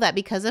thankful that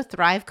because of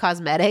Thrive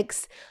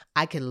Cosmetics,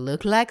 I can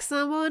look like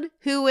someone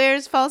who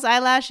wears false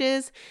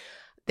eyelashes.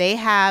 They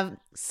have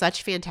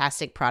such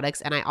fantastic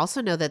products. And I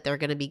also know that they're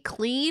going to be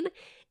clean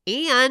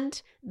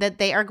and that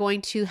they are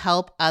going to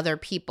help other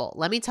people.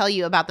 Let me tell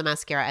you about the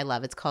mascara I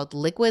love. It's called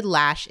Liquid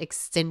Lash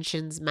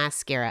Extensions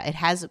Mascara. It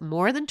has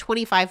more than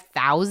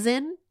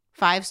 25,000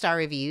 5-star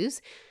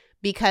reviews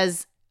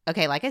because,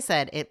 okay, like I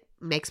said, it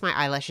makes my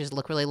eyelashes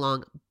look really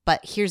long. But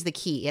here's the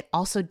key. It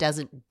also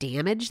doesn't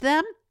damage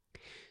them,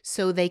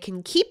 so they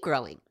can keep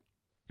growing,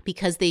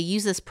 because they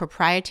use this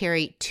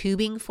proprietary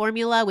tubing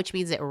formula, which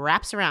means it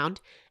wraps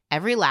around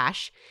every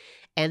lash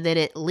and then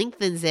it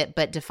lengthens it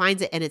but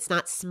defines it, and it's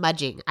not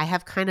smudging. I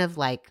have kind of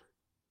like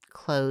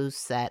closed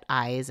set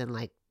eyes, and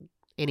like,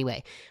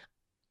 anyway,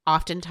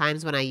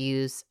 oftentimes when I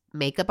use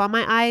makeup on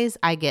my eyes,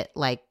 I get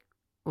like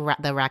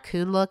the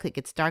raccoon look. It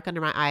gets dark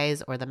under my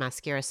eyes, or the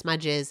mascara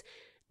smudges.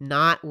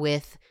 Not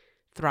with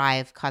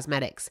Thrive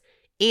Cosmetics.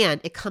 And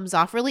it comes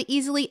off really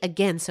easily,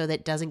 again, so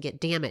that it doesn't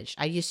get damaged.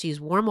 I just use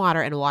warm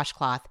water and a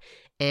washcloth,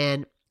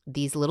 and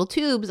these little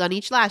tubes on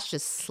each lash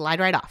just slide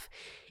right off.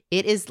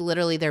 It is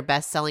literally their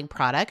best-selling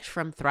product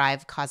from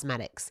Thrive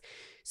Cosmetics.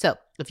 So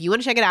if you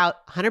want to check it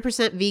out,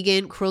 100%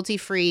 vegan,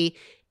 cruelty-free,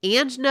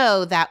 and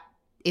know that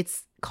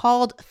it's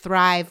called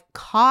Thrive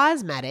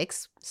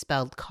Cosmetics,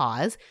 spelled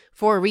cause,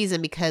 for a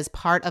reason, because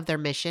part of their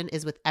mission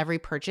is with every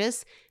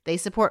purchase, they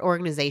support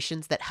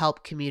organizations that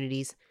help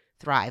communities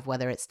thrive,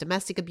 whether it's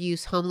domestic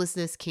abuse,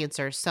 homelessness,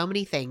 cancer, so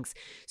many things.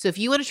 So if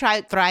you want to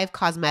try Thrive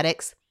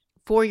Cosmetics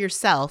for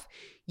yourself,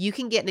 you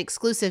can get an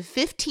exclusive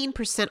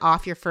 15%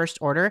 off your first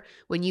order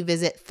when you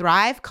visit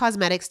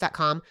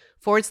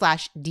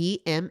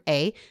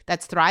thrivecosmetics.com/DMA.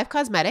 That's Thrive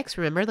Cosmetics.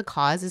 Remember, the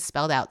cause is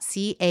spelled out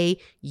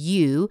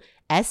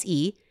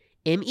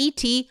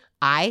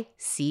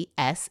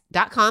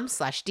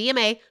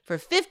CAUSEMETICS.com/DMA for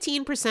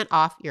 15%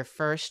 off your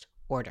first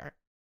order.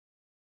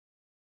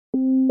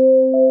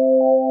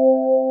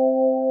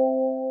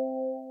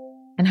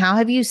 And how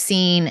have you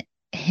seen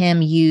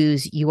him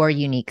use your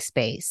unique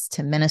space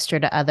to minister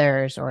to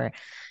others? Or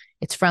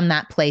it's from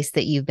that place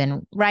that you've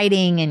been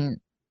writing, and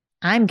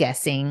I'm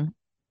guessing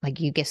like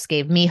you just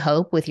gave me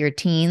hope with your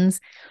teens,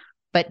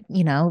 but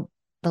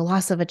the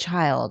loss of a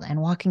child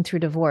and walking through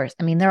divorce.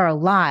 I mean, there are a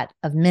lot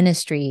of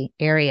ministry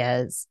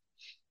areas.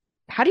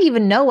 How do you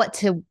even know what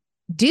to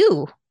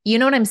do? You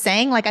know what I'm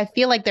saying? Like, I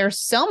feel like there are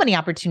so many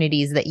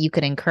opportunities that you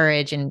could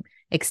encourage and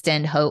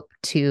extend hope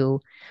to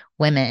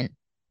women.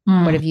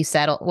 What have you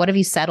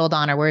settled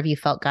on, or where have you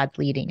felt God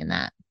leading in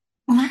that?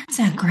 Well, that's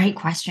a great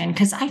question,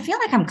 because I feel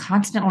like I'm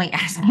constantly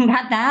asking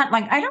about that.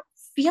 Like, I don't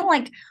feel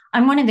like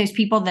I'm one of those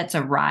people that's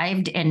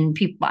arrived and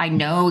I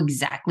know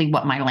exactly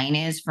what my lane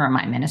is for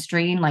my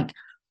ministry. Like,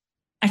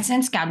 I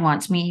sense God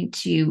wants me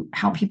to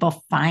help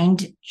people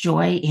find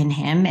joy in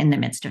Him in the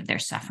midst of their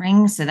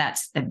suffering. So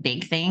that's the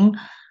big thing.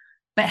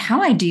 But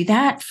how I do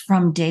that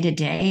from day to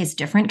day is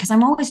different, because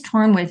I'm always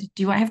torn with,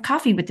 do I have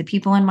coffee with the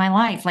people in my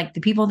life? Like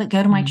the people that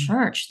go to my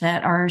church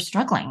that are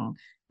struggling,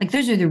 like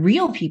those are the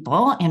real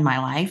people in my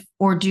life.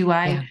 Or do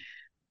I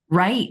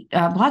write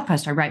a blog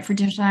post? I write for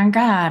Digital on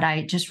God.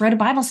 I just wrote a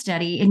Bible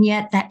study. And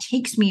yet that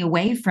takes me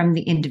away from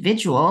the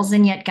individuals.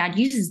 And yet God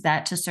uses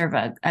that to serve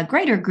a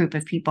greater group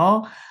of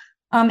people.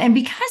 And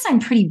because I'm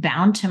pretty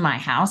bound to my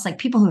house, like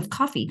people who have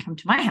coffee come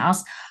to my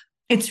house,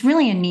 it's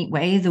really a neat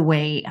way, the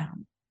way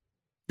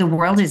the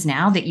world is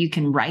now, that you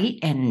can write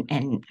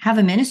and have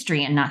a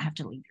ministry and not have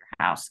to leave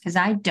your house, because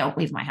I don't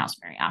leave my house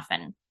very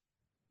often.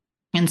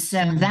 And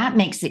so that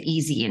makes it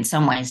easy in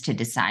some ways to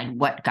decide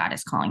what God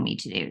is calling me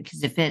to do.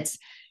 Because if it's,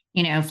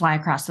 fly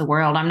across the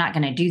world, I'm not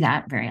going to do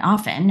that very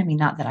often. I mean,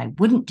 not that I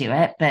wouldn't do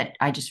it, but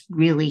I just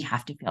really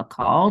have to feel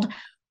called,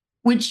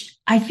 which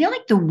I feel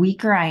like the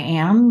weaker I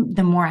am,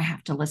 the more I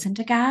have to listen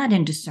to God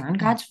and discern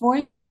God's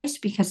voice,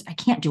 because I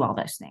can't do all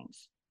those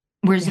things.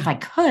 Whereas if I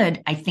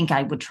could, I think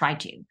I would try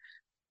to.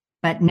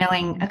 But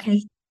knowing,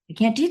 okay, I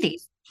can't do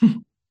these.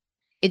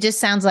 It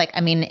just sounds like,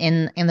 I mean,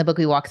 in the book,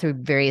 we walk through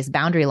various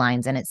boundary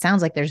lines, and it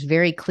sounds like there's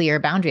very clear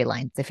boundary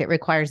lines. If it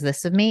requires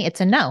this of me,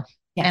 it's a no.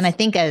 Yes. And I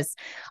think as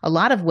a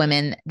lot of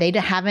women, they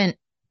haven't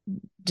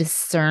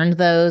discerned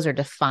those or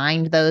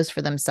defined those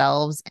for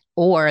themselves,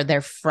 or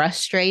they're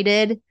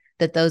frustrated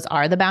that those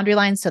are the boundary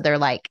lines. So they're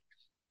like,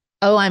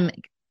 oh, I'm,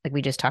 like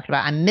we just talked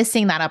about, I'm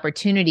missing that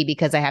opportunity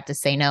because I have to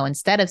say no,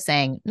 instead of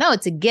saying, no,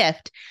 it's a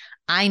gift.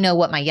 I know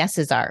what my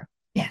yeses are.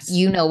 Yes.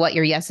 You know what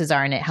your yeses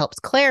are, and it helps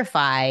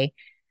clarify.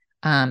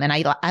 And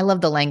I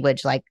love the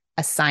language, like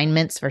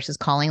assignments versus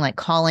calling, like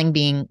calling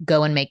being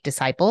go and make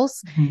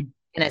disciples,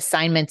 and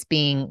assignments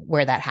being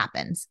where that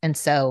happens. And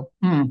so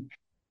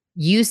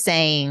you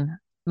saying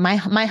my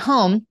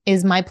home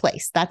is my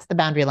place. That's the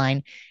boundary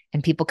line.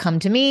 And people come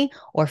to me,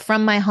 or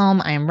from my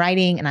home, I am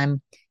writing and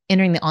I'm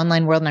entering the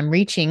online world and I'm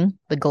reaching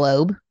the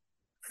globe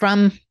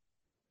from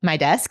my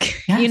desk,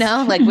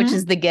 like, which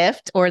is the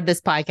gift, or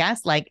this podcast,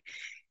 like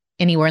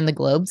anywhere in the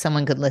globe,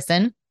 someone could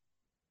listen.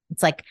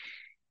 It's like,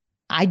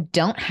 I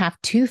don't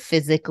have to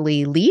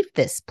physically leave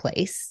this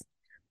place,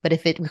 but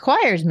if it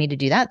requires me to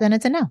do that, then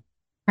it's a no.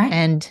 Right.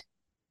 And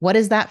what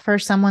is that for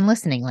someone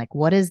listening? Like,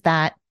 what is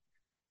that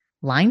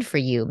line for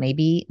you?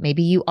 Maybe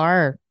you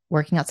are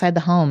working outside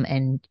the home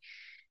and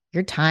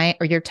your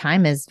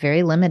time is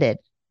very limited.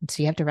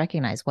 So you have to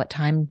recognize, what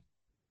time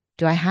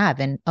do I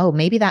have? And,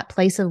 maybe that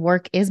place of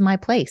work is my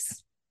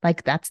place.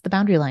 Like, that's the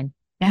boundary line.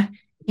 Yeah.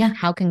 Yeah.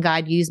 How can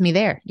God use me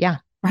there? Yeah.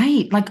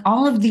 Right. Like,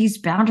 all of these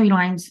boundary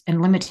lines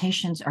and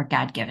limitations are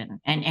God-given.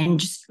 And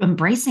just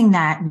embracing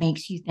that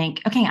makes you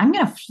think, okay, I'm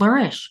going to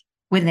flourish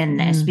within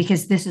this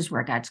because this is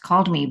where God's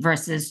called me,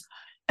 versus,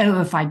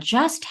 if I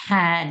just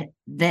had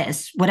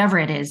this, whatever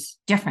it is,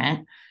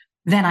 different,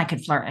 then I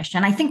could flourish.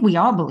 And I think we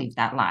all believe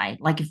that lie.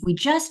 Like, if we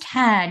just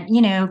had,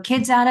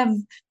 kids out of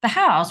the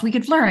house, we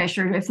could flourish.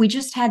 Or if we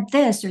just had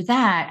this or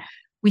that,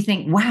 we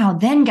think, wow,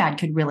 then God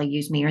could really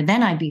use me, or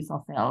then I'd be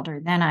fulfilled, or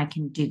then I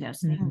can do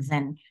those things.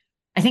 And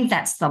I think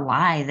that's the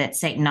lie that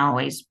Satan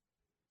always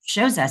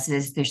shows us,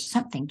 is there's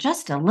something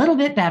just a little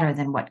bit better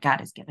than what God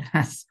has given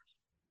us.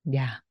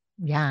 Yeah.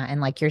 Yeah. And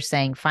like you're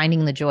saying,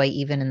 finding the joy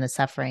even in the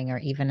suffering, or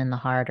even in the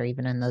hard, or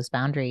even in those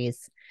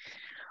boundaries.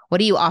 What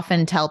do you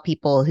often tell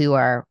people who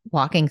are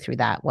walking through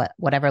that,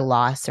 whatever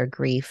loss or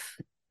grief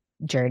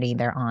journey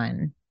they're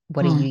on?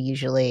 What do you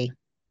usually,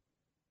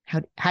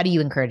 how do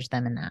you encourage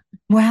them in that?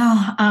 Well,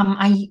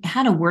 I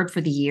had a word for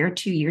the year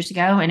 2 years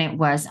ago, and it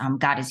was,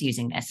 God is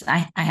using this.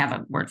 I have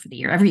a word for the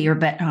year every year,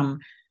 but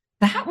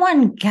that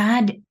one,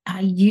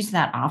 I use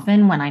that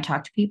often when I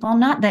talk to people.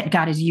 Not that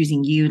God is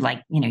using you,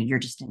 like, you're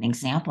just an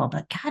example,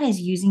 but God is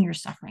using your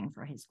suffering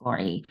for His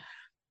glory.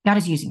 God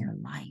is using your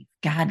life.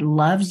 God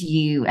loves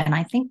you. And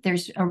I think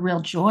there's a real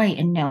joy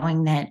in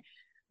knowing that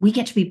we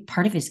get to be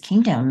part of His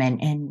kingdom.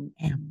 And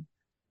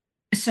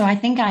so I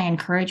think I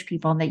encourage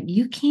people that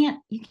you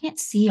can't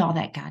see all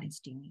that God is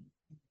doing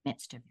in the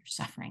midst of your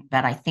suffering.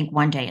 But I think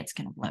one day it's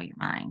going to blow your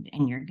mind,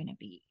 and you're going to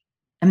be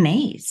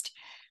amazed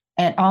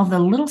at all the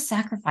little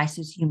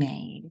sacrifices you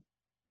made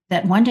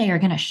that one day are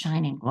going to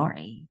shine in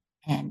glory,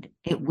 and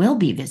it will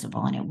be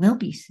visible and it will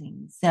be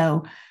seen.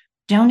 So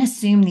don't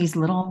assume these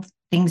little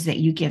things that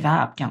you give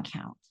up don't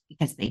count,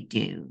 because they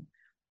do.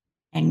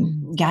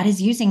 And God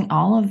is using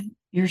all of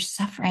your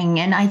suffering.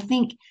 And I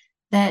think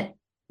that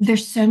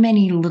there's so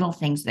many little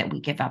things that we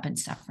give up in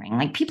suffering.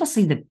 Like people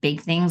see the big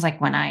things. Like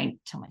when I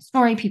tell my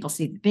story, people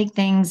see the big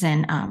things.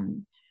 And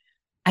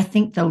I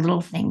think the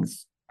little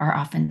things are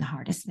often the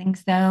hardest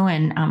things though.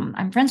 And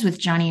I'm friends with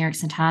Johnny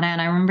Erickson Tada.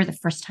 And I remember the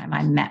first time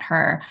I met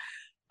her,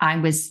 I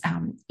was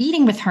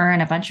eating with her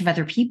and a bunch of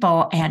other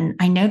people. And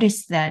I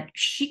noticed that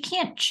she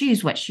can't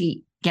choose what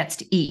she gets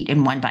to eat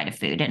in one bite of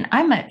food. And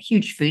I'm a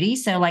huge foodie.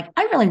 So like,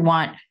 I really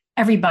want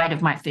every bite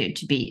of my food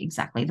to be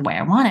exactly the way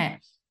I want it.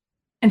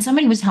 And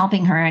somebody was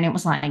helping her and it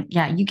was like,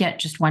 yeah, you get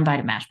just one bite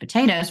of mashed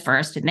potatoes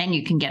first, and then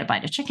you can get a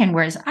bite of chicken.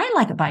 Whereas I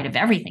like a bite of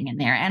everything in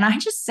there. And I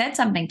just said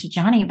something to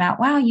Johnny about,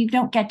 wow, you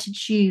don't get to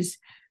choose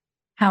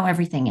how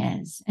everything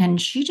is.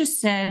 And she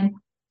just said,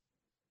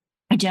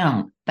 I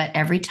don't, but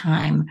every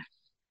time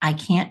I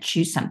can't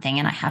choose something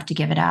and I have to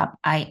give it up,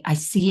 I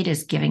see it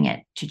as giving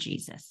it to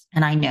Jesus.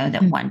 And I know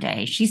that one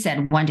day, she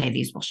said, one day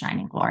these will shine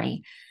in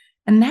glory.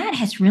 And that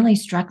has really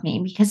struck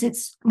me because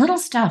it's little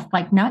stuff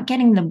like not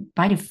getting the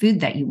bite of food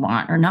that you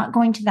want, or not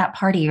going to that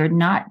party, or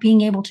not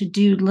being able to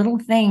do little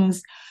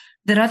things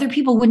that other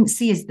people wouldn't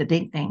see as the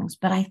big things.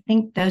 But I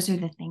think those are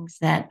the things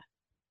that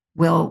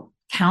will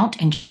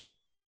count and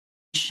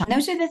shine.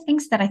 Those are the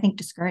things that I think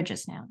discourage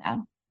us now,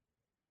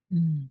 though.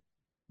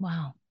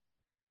 Wow.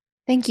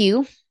 Thank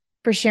you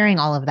for sharing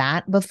all of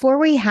that. Before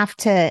we have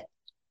to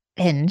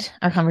end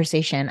our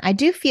conversation, I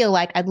do feel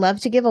like I'd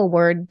love to give a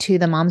word to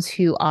the moms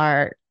who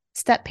are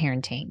step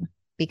parenting,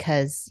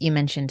 because you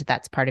mentioned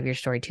that's part of your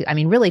story too. I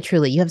mean, really,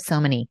 truly, you have so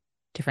many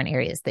different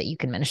areas that you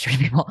can minister to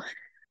people.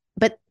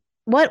 But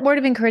what word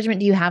of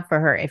encouragement do you have for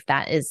her if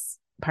that is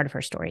part of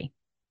her story?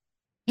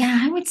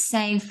 Yeah, I would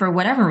say for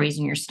whatever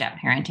reason you're step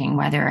parenting,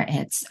 whether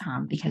it's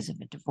because of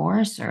a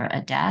divorce or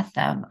a death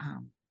of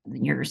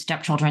your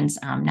stepchildren's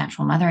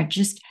natural mother,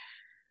 just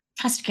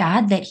trust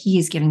God that He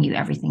is giving you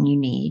everything you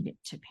need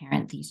to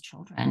parent these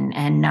children,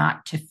 and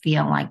not to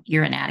feel like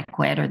you're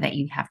inadequate or that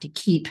you have to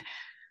keep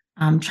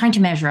trying to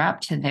measure up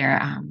to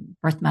their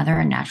birth mother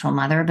and natural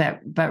mother,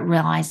 but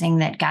realizing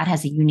that God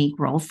has a unique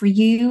role for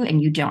you,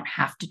 and you don't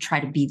have to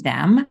try to be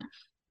them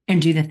and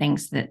do the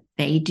things that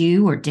they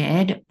do or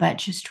did, but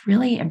just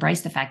really embrace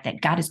the fact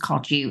that God has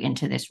called you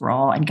into this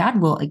role and God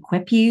will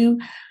equip you.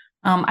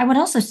 I would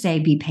also say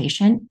be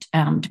patient,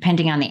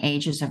 depending on the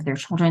ages of their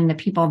children. The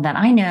people that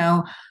I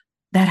know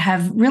that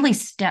have really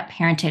step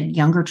parented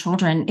younger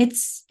children,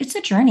 it's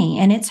a journey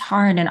and it's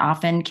hard. And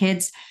often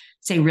kids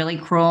say really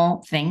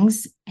cruel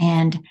things,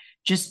 and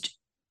just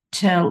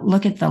to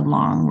look at the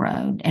long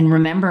road and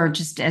remember,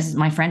 just as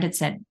my friend had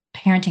said,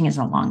 parenting is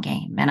a long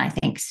game. And I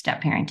think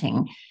step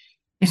parenting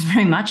is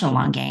very much a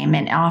long game.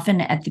 And often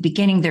at the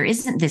beginning, there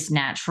isn't this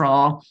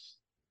natural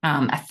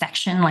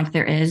affection like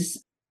there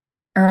is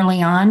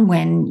early on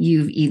when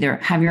you've either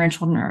have your own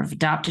children or have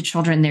adopted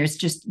children.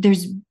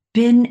 There's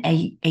been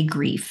a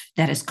grief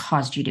that has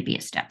caused you to be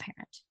a step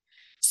parent.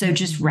 So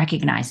just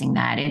recognizing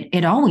that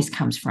it always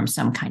comes from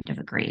some kind of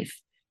a grief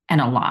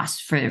and a loss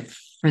for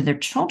their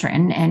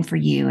children and for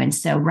you. And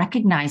so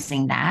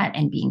recognizing that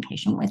and being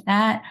patient with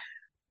that,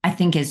 I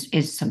think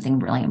is something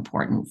really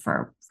important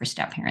for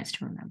step parents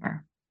to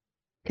remember.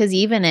 Because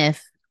even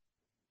if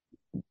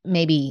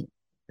maybe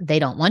they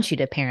don't want you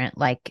to parent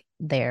like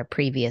their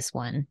previous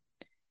one,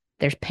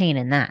 there's pain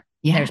in that.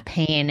 Yeah. There's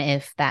pain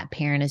if that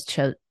parent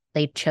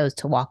they chose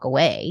to walk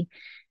away.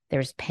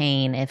 There's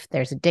pain if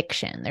there's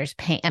addiction. There's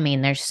pain. I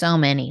mean, there's so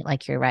many,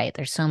 like you're right.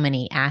 There's so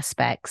many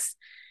aspects,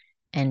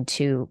 and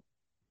to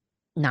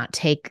not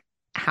take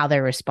how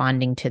they're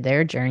responding to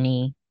their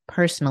journey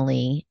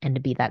personally, and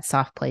to be that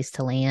soft place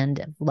to land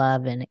of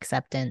love and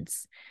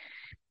acceptance.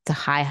 It's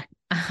a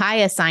high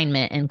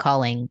assignment and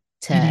calling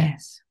to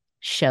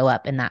show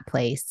up in that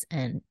place.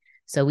 And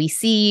so we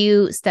see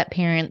you step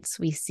parents.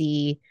 We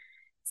see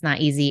it's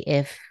not easy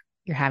if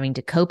you're having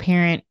to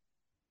co-parent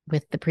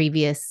with the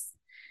previous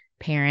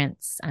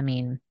parents. I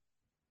mean,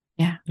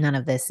 none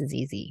of this is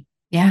easy.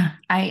 Yeah.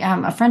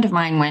 A friend of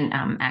mine went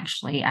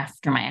actually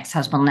after my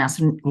ex-husband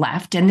Nelson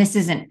left, and this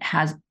doesn't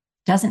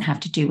have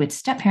to do with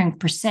step parenting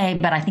per se,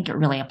 but I think it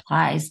really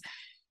applies.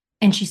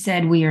 And she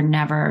said, we are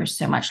never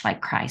so much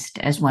like Christ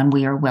as when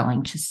we are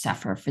willing to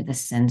suffer for the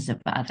sins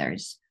of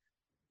others.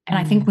 And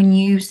I think when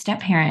you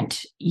step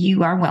parent,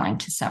 you are willing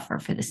to suffer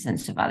for the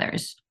sins of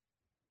others.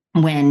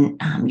 When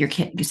your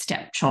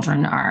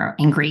stepchildren are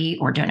angry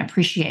or don't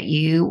appreciate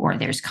you, or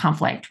there's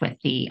conflict with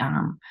the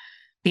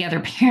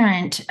other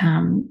parent,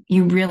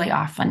 you really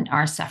often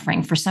are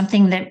suffering for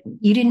something that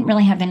you didn't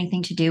really have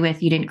anything to do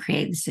with. You didn't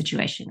create the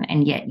situation,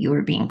 and yet you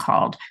were being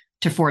called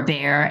to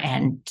forbear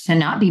and to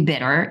not be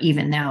bitter,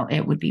 even though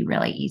it would be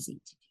really easy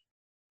to do.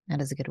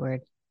 That is a good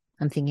word.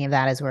 I'm thinking of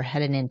that as we're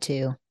heading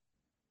into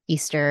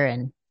Easter,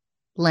 and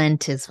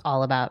Lent is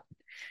all about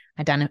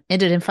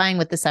identifying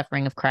with the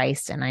suffering of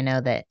Christ. And I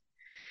know that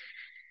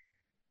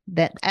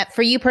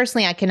for you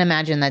personally, I can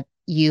imagine that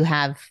you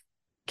have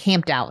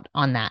camped out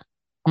on that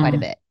quite a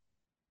bit.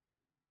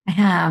 I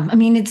have. I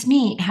mean, it's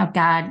neat how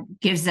God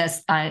gives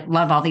us, I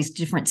love all these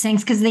different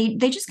things because they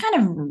just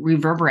kind of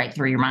reverberate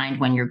through your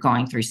mind when you're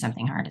going through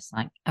something hard. It's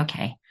like,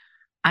 okay,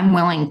 I'm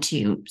willing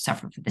to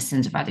suffer for the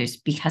sins of others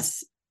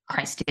because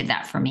Christ did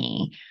that for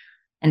me.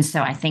 And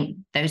so I think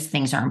those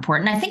things are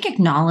important. I think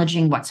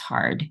acknowledging what's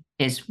hard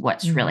is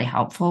what's really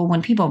helpful.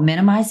 When people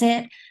minimize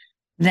it,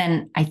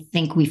 then I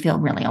think we feel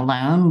really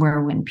alone.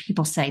 Where when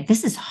people say,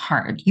 this is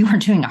hard, you are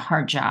doing a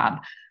hard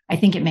job, I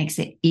think it makes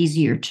it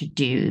easier to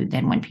do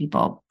than when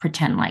people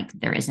pretend like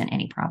there isn't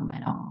any problem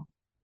at all.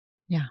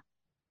 Yeah.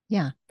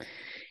 Yeah.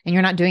 And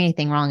you're not doing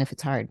anything wrong if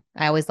it's hard.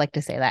 I always like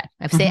to say that.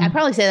 I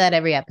probably say that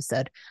every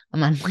episode.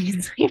 I'm on, you're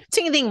not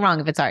doing anything wrong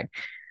if it's hard.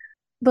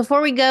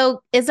 Before we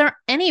go, is there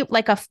any,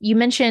 you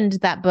mentioned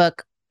that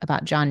book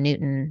about John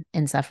Newton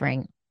and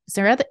suffering. Is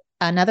there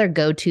another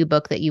go-to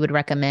book that you would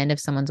recommend if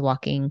someone's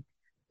walking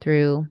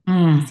through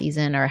a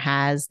season or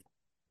has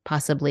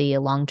possibly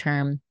a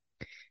long-term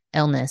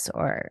illness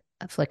or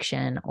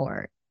affliction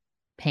or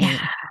pain?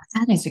 Yeah,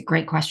 that is a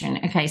great question.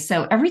 Okay,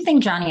 so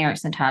everything Joni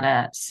Eareckson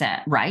Tada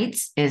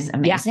writes is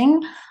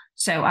amazing. Yeah.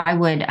 So I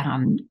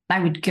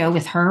would go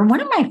with her. One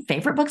of my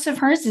favorite books of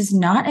hers is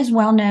not as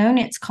well known.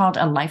 It's called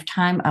A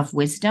Lifetime of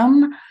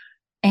Wisdom,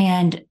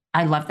 and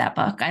I love that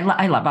book.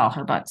 I love all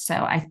her books, so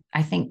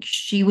I think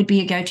she would be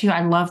a go-to.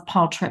 I love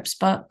Paul Tripp's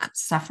book,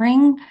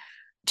 Suffering.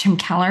 Tim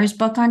Keller's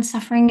book on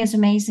suffering is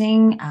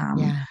amazing.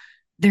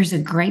 There's a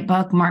great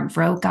book. Mark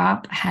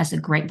Vrogop has a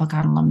great book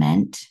on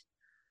lament.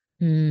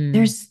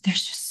 There's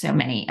just so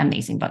many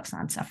amazing books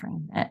on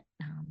suffering that,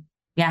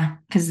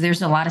 because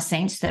there's a lot of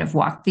saints that have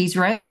walked these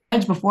roads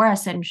before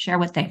us and share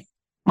what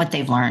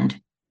they've learned.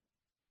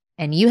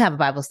 And you have a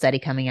Bible study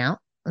coming out.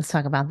 Let's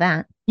talk about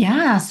that.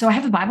 Yeah. So I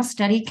have a Bible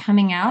study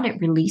coming out. It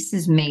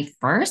releases May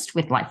 1st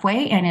with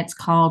Lifeway, and it's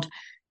called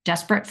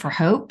Desperate for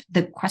Hope,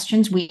 the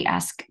questions we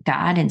ask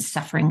God in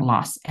suffering,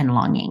 loss, and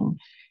longing.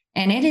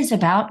 And it is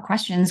about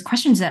questions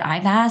that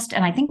I've asked.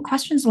 And I think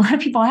questions a lot of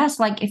people ask,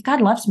 like, if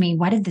God loves me,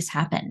 why did this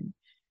happen?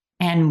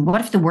 And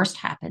what if the worst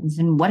happens?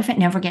 And what if it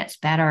never gets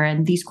better?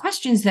 And these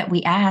questions that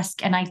we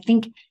ask. And I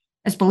think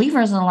as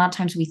believers, a lot of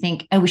times we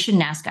think, oh, we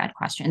shouldn't ask God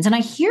questions. And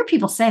I hear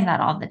people say that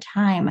all the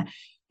time.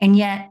 And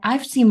yet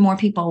I've seen more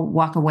people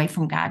walk away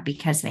from God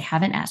because they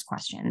haven't asked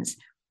questions.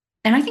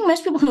 And I think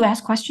most people who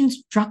ask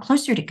questions draw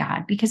closer to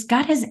God because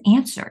God has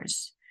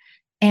answers.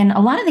 And a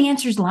lot of the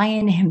answers lie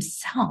in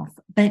himself,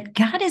 but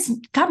God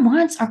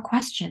wants our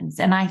questions.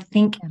 And I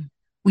think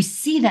we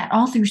see that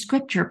all through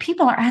scripture.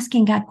 People are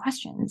asking God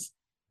questions.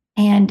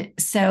 And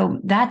so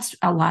that's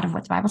a lot of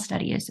what the Bible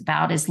study is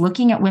about, is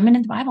looking at women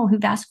in the Bible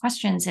who've asked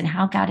questions and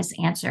how God has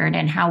answered,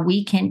 and how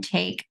we can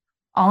take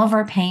all of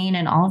our pain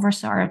and all of our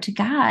sorrow to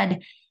God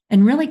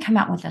and really come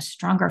out with a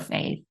stronger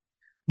faith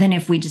than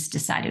if we just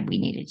decided we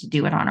needed to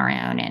do it on our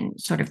own and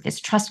sort of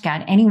this trust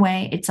God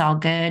anyway, it's all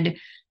good.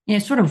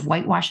 Sort of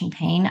whitewashing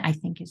pain, I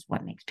think, is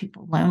what makes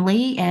people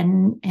lonely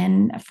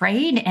and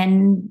afraid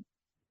and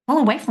pull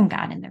away from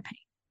God in their pain.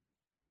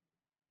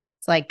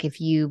 It's like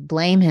if you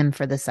blame him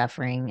for the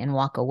suffering and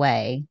walk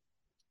away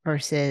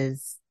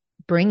versus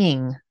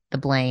bringing the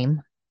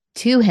blame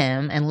to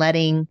him and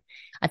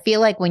I feel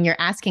like when you're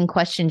asking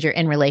questions, you're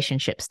in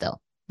relationship still,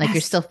 like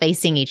you're still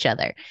facing each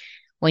other.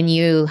 When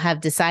you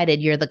have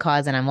decided you're the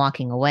cause and I'm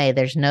walking away,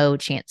 there's no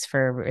chance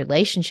for a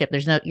relationship.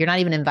 You're not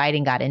even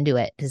inviting God into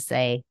it to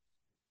say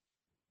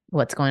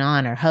what's going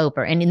on or hope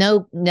and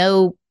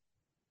no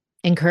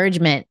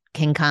encouragement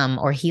can come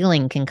or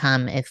healing can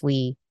come if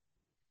we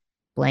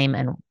blame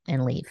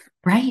and leave.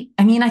 Right.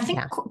 I mean, I think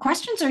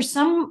questions are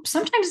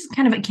sometimes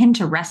kind of akin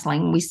to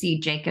wrestling. We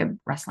see Jacob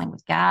wrestling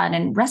with God,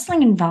 and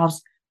wrestling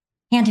involves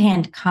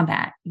hand-to-hand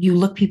combat. You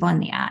look people in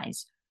the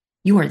eyes.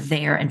 You are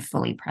there and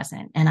fully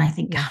present. And I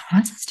think God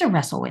wants us to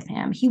wrestle with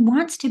him. He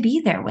wants to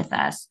be there with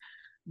us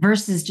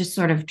versus just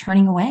sort of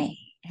turning away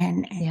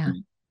and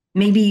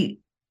maybe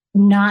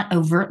not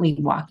overtly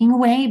walking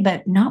away,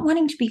 but not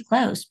wanting to be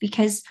close,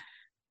 because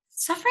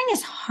suffering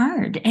is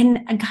hard. And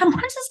God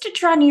wants us to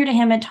draw near to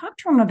him and talk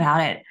to him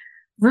about it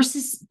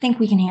versus think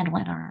we can handle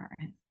it on our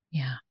own.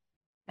 Yeah.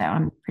 So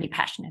I'm pretty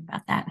passionate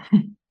about that.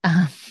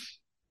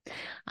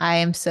 I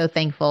am so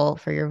thankful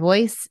for your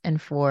voice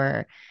and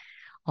for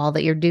all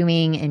that you're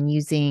doing and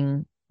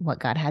using what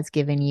God has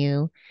given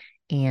you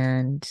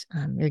and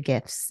your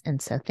gifts.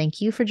 And so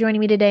thank you for joining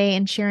me today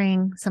and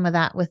sharing some of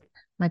that with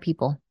my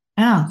people.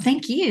 Oh,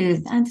 thank you.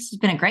 This has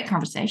been a great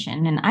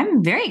conversation, and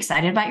I'm very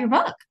excited about your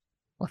book.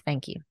 Well,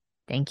 thank you.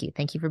 Thank you.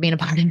 Thank you for being a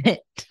part of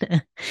it.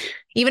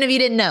 Even if you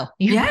didn't know.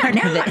 Now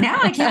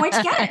I can't wait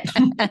to get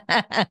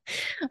it.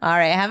 All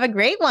right. Have a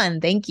great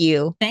one. Thank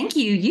you. Thank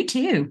you. You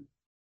too.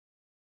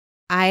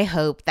 I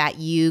hope that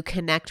you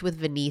connect with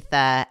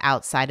Vaneetha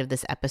outside of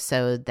this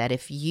episode, that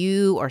if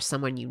you or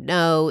someone you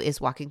know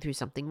is walking through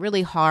something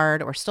really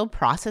hard or still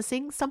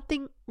processing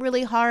something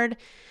really hard,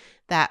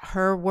 that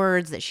her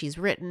words that she's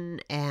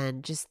written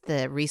and just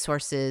the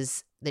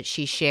resources that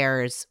she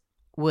shares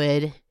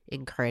would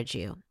encourage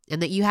you,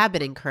 and that you have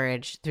been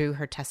encouraged through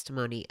her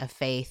testimony of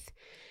faith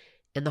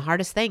in the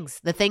hardest things,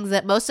 the things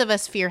that most of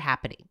us fear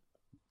happening.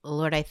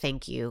 Lord, I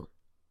thank you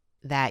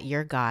that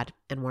you're God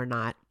and we're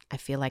not. I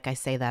feel like I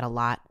say that a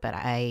lot, but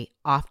I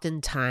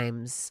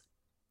oftentimes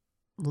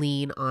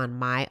lean on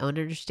my own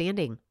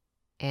understanding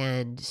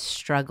and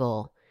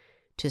struggle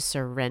to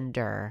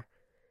surrender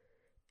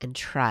and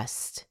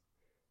trust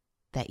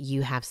that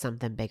you have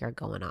something bigger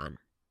going on.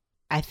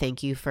 I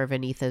thank you for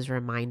Vaneetha's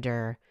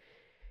reminder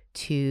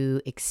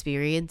to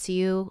experience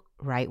you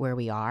right where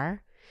we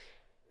are,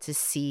 to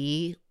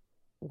see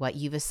what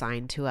you've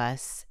assigned to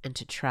us, and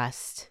to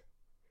trust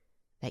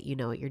that you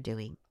know what you're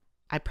doing.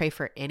 I pray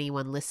for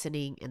anyone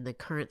listening in the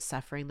current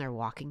suffering they're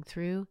walking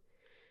through,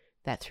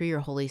 that through your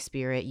Holy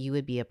Spirit, you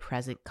would be a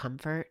present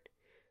comfort,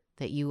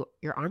 that your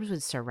arms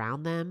would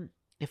surround them.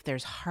 If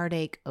there's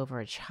heartache over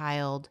a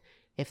child,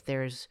 if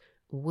there's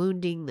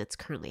wounding that's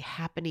currently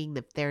happening,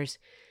 if there's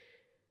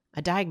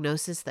a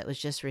diagnosis that was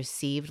just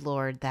received,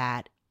 Lord,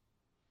 that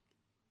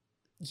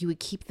you would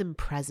keep them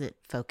present,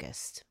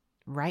 focused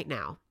right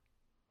now,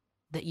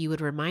 that you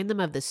would remind them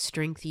of the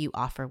strength you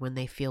offer when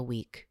they feel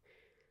weak,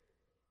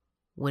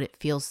 when it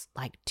feels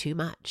like too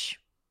much,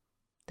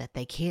 that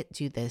they can't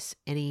do this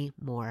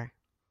anymore,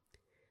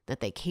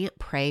 that they can't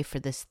pray for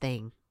this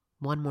thing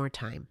one more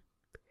time.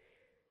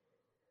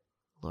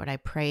 Lord, I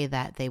pray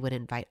that they would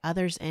invite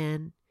others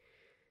in,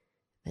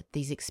 that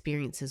these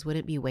experiences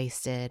wouldn't be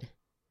wasted,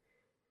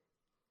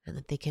 and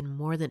that they can,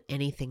 more than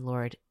anything,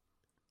 Lord,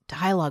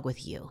 dialogue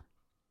with you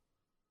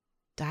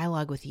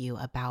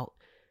about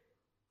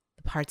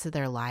the parts of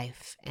their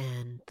life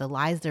and the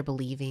lies they're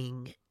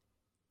believing,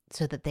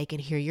 so that they can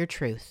hear your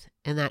truth,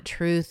 and that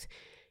truth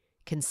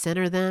can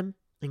center them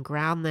and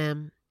ground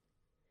them,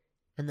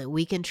 and that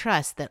we can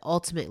trust that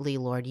ultimately,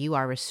 Lord, you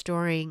are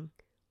restoring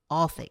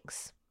all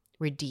things,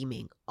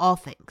 redeeming all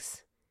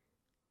things.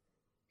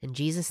 In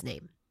Jesus'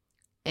 name,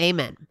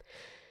 amen.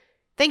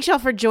 Thanks, y'all,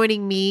 for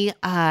joining me.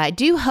 I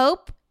do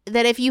hope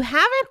that if you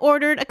haven't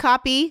ordered a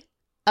copy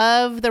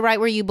of the Right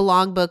Where You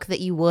Belong book, that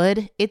you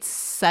would. It's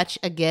such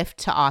a gift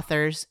to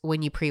authors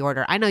when you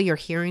pre-order. I know you're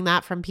hearing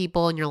that from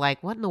people and you're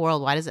like, what in the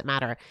world? Why does it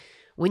matter?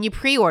 When you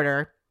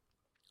pre-order,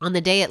 on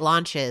the day it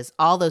launches,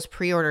 all those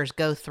pre-orders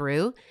go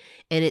through,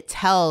 and it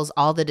tells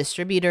all the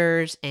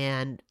distributors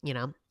and,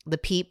 the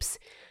peeps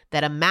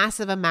that a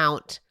massive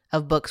amount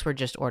of books were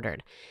just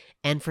ordered.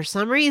 And for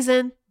some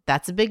reason,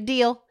 that's a big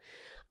deal.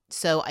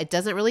 So it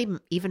doesn't really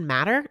even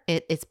matter.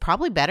 It's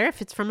probably better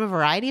if it's from a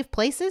variety of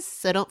places.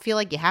 So don't feel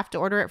like you have to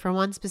order it from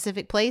one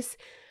specific place.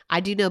 I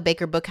do know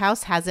Baker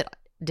Bookhouse has it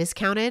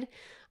discounted,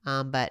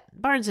 but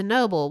Barnes &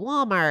 Noble,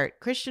 Walmart,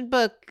 Christian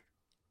Book,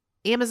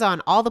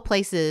 Amazon, all the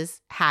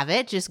places have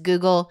it. Just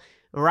Google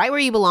Right Where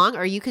You Belong,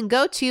 or you can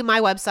go to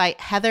my website,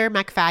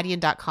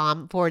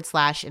 heathermcfadyen.com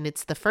 / and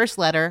it's the first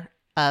letter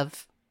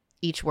of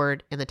each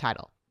word in the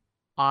title,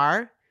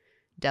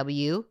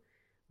 RWYB.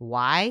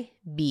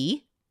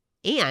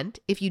 And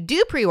if you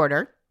do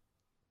pre-order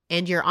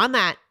and you're on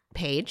that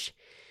page,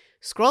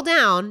 scroll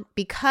down,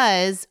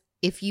 because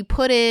if you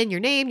put in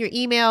your name, your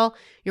email,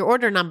 your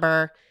order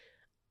number,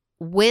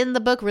 when the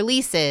book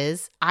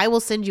releases, I will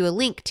send you a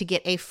link to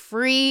get a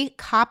free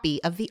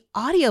copy of the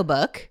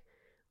audiobook,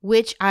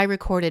 which I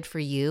recorded for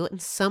you,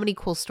 and so many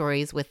cool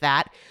stories with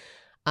that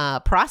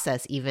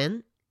process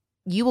even.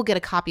 You will get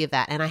a copy of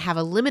that, and I have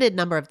a limited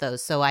number of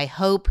those, so I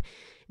hope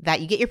that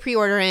you get your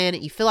pre-order in,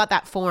 you fill out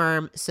that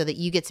form so that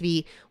you get to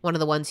be one of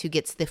the ones who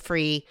gets the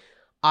free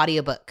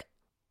audiobook.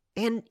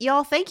 And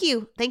y'all, thank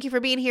you. Thank you for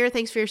being here.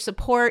 Thanks for your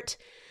support.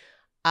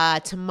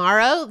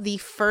 Tomorrow, the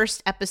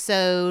first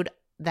episode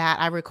that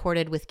I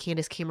recorded with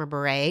Candace Cameron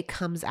Bure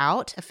comes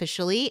out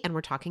officially, and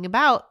we're talking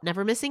about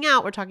Never Missing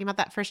Out. We're talking about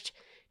that first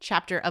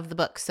chapter of the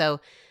book.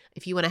 So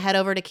if you want to head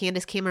over to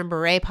Candace Cameron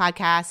Bure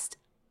podcast,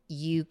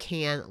 you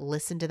can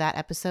listen to that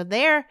episode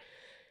there.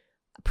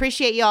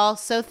 Appreciate y'all.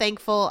 So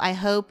thankful. I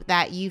hope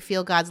that you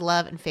feel God's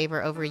love and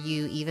favor over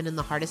you, even in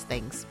the hardest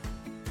things.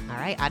 All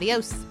right.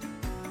 Adios.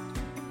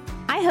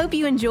 I hope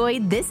you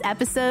enjoyed this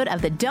episode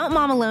of the Don't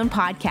Mom Alone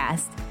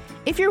podcast.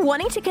 If you're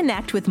wanting to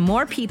connect with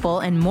more people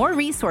and more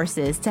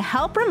resources to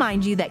help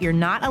remind you that you're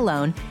not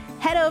alone,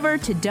 head over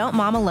to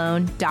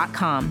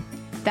don'tmomalone.com.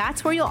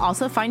 That's where you'll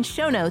also find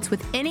show notes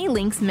with any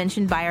links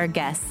mentioned by our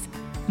guests.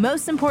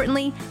 Most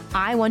importantly,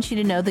 I want you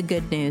to know the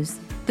good news.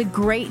 The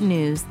great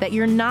news that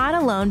you're not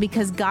alone,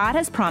 because God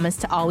has promised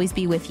to always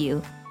be with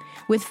you.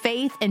 With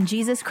faith in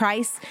Jesus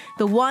Christ,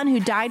 the one who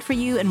died for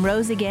you and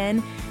rose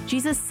again,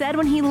 Jesus said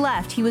when he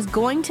left, he was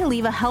going to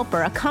leave a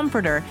helper, a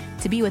comforter,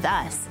 to be with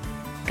us.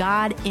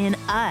 God in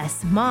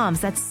us. Moms,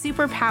 that's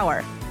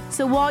superpower.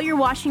 So while you're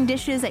washing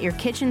dishes at your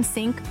kitchen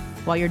sink,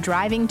 while you're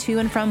driving to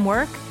and from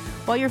work,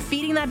 while you're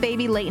feeding that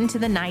baby late into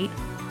the night,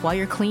 while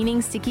you're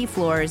cleaning sticky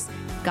floors,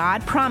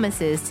 God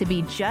promises to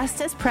be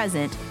just as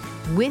present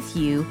with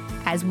you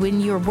as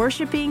when you're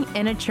worshiping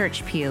in a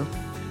church pew.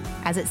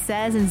 As it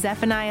says in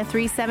Zephaniah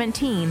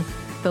 3:17,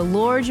 the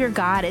Lord your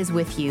God is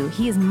with you.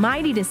 He is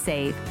mighty to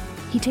save.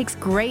 He takes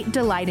great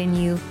delight in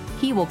you.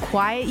 He will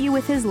quiet you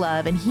with his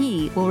love, and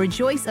he will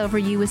rejoice over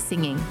you with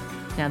singing.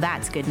 Now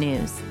that's good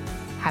news.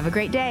 Have a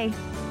great day.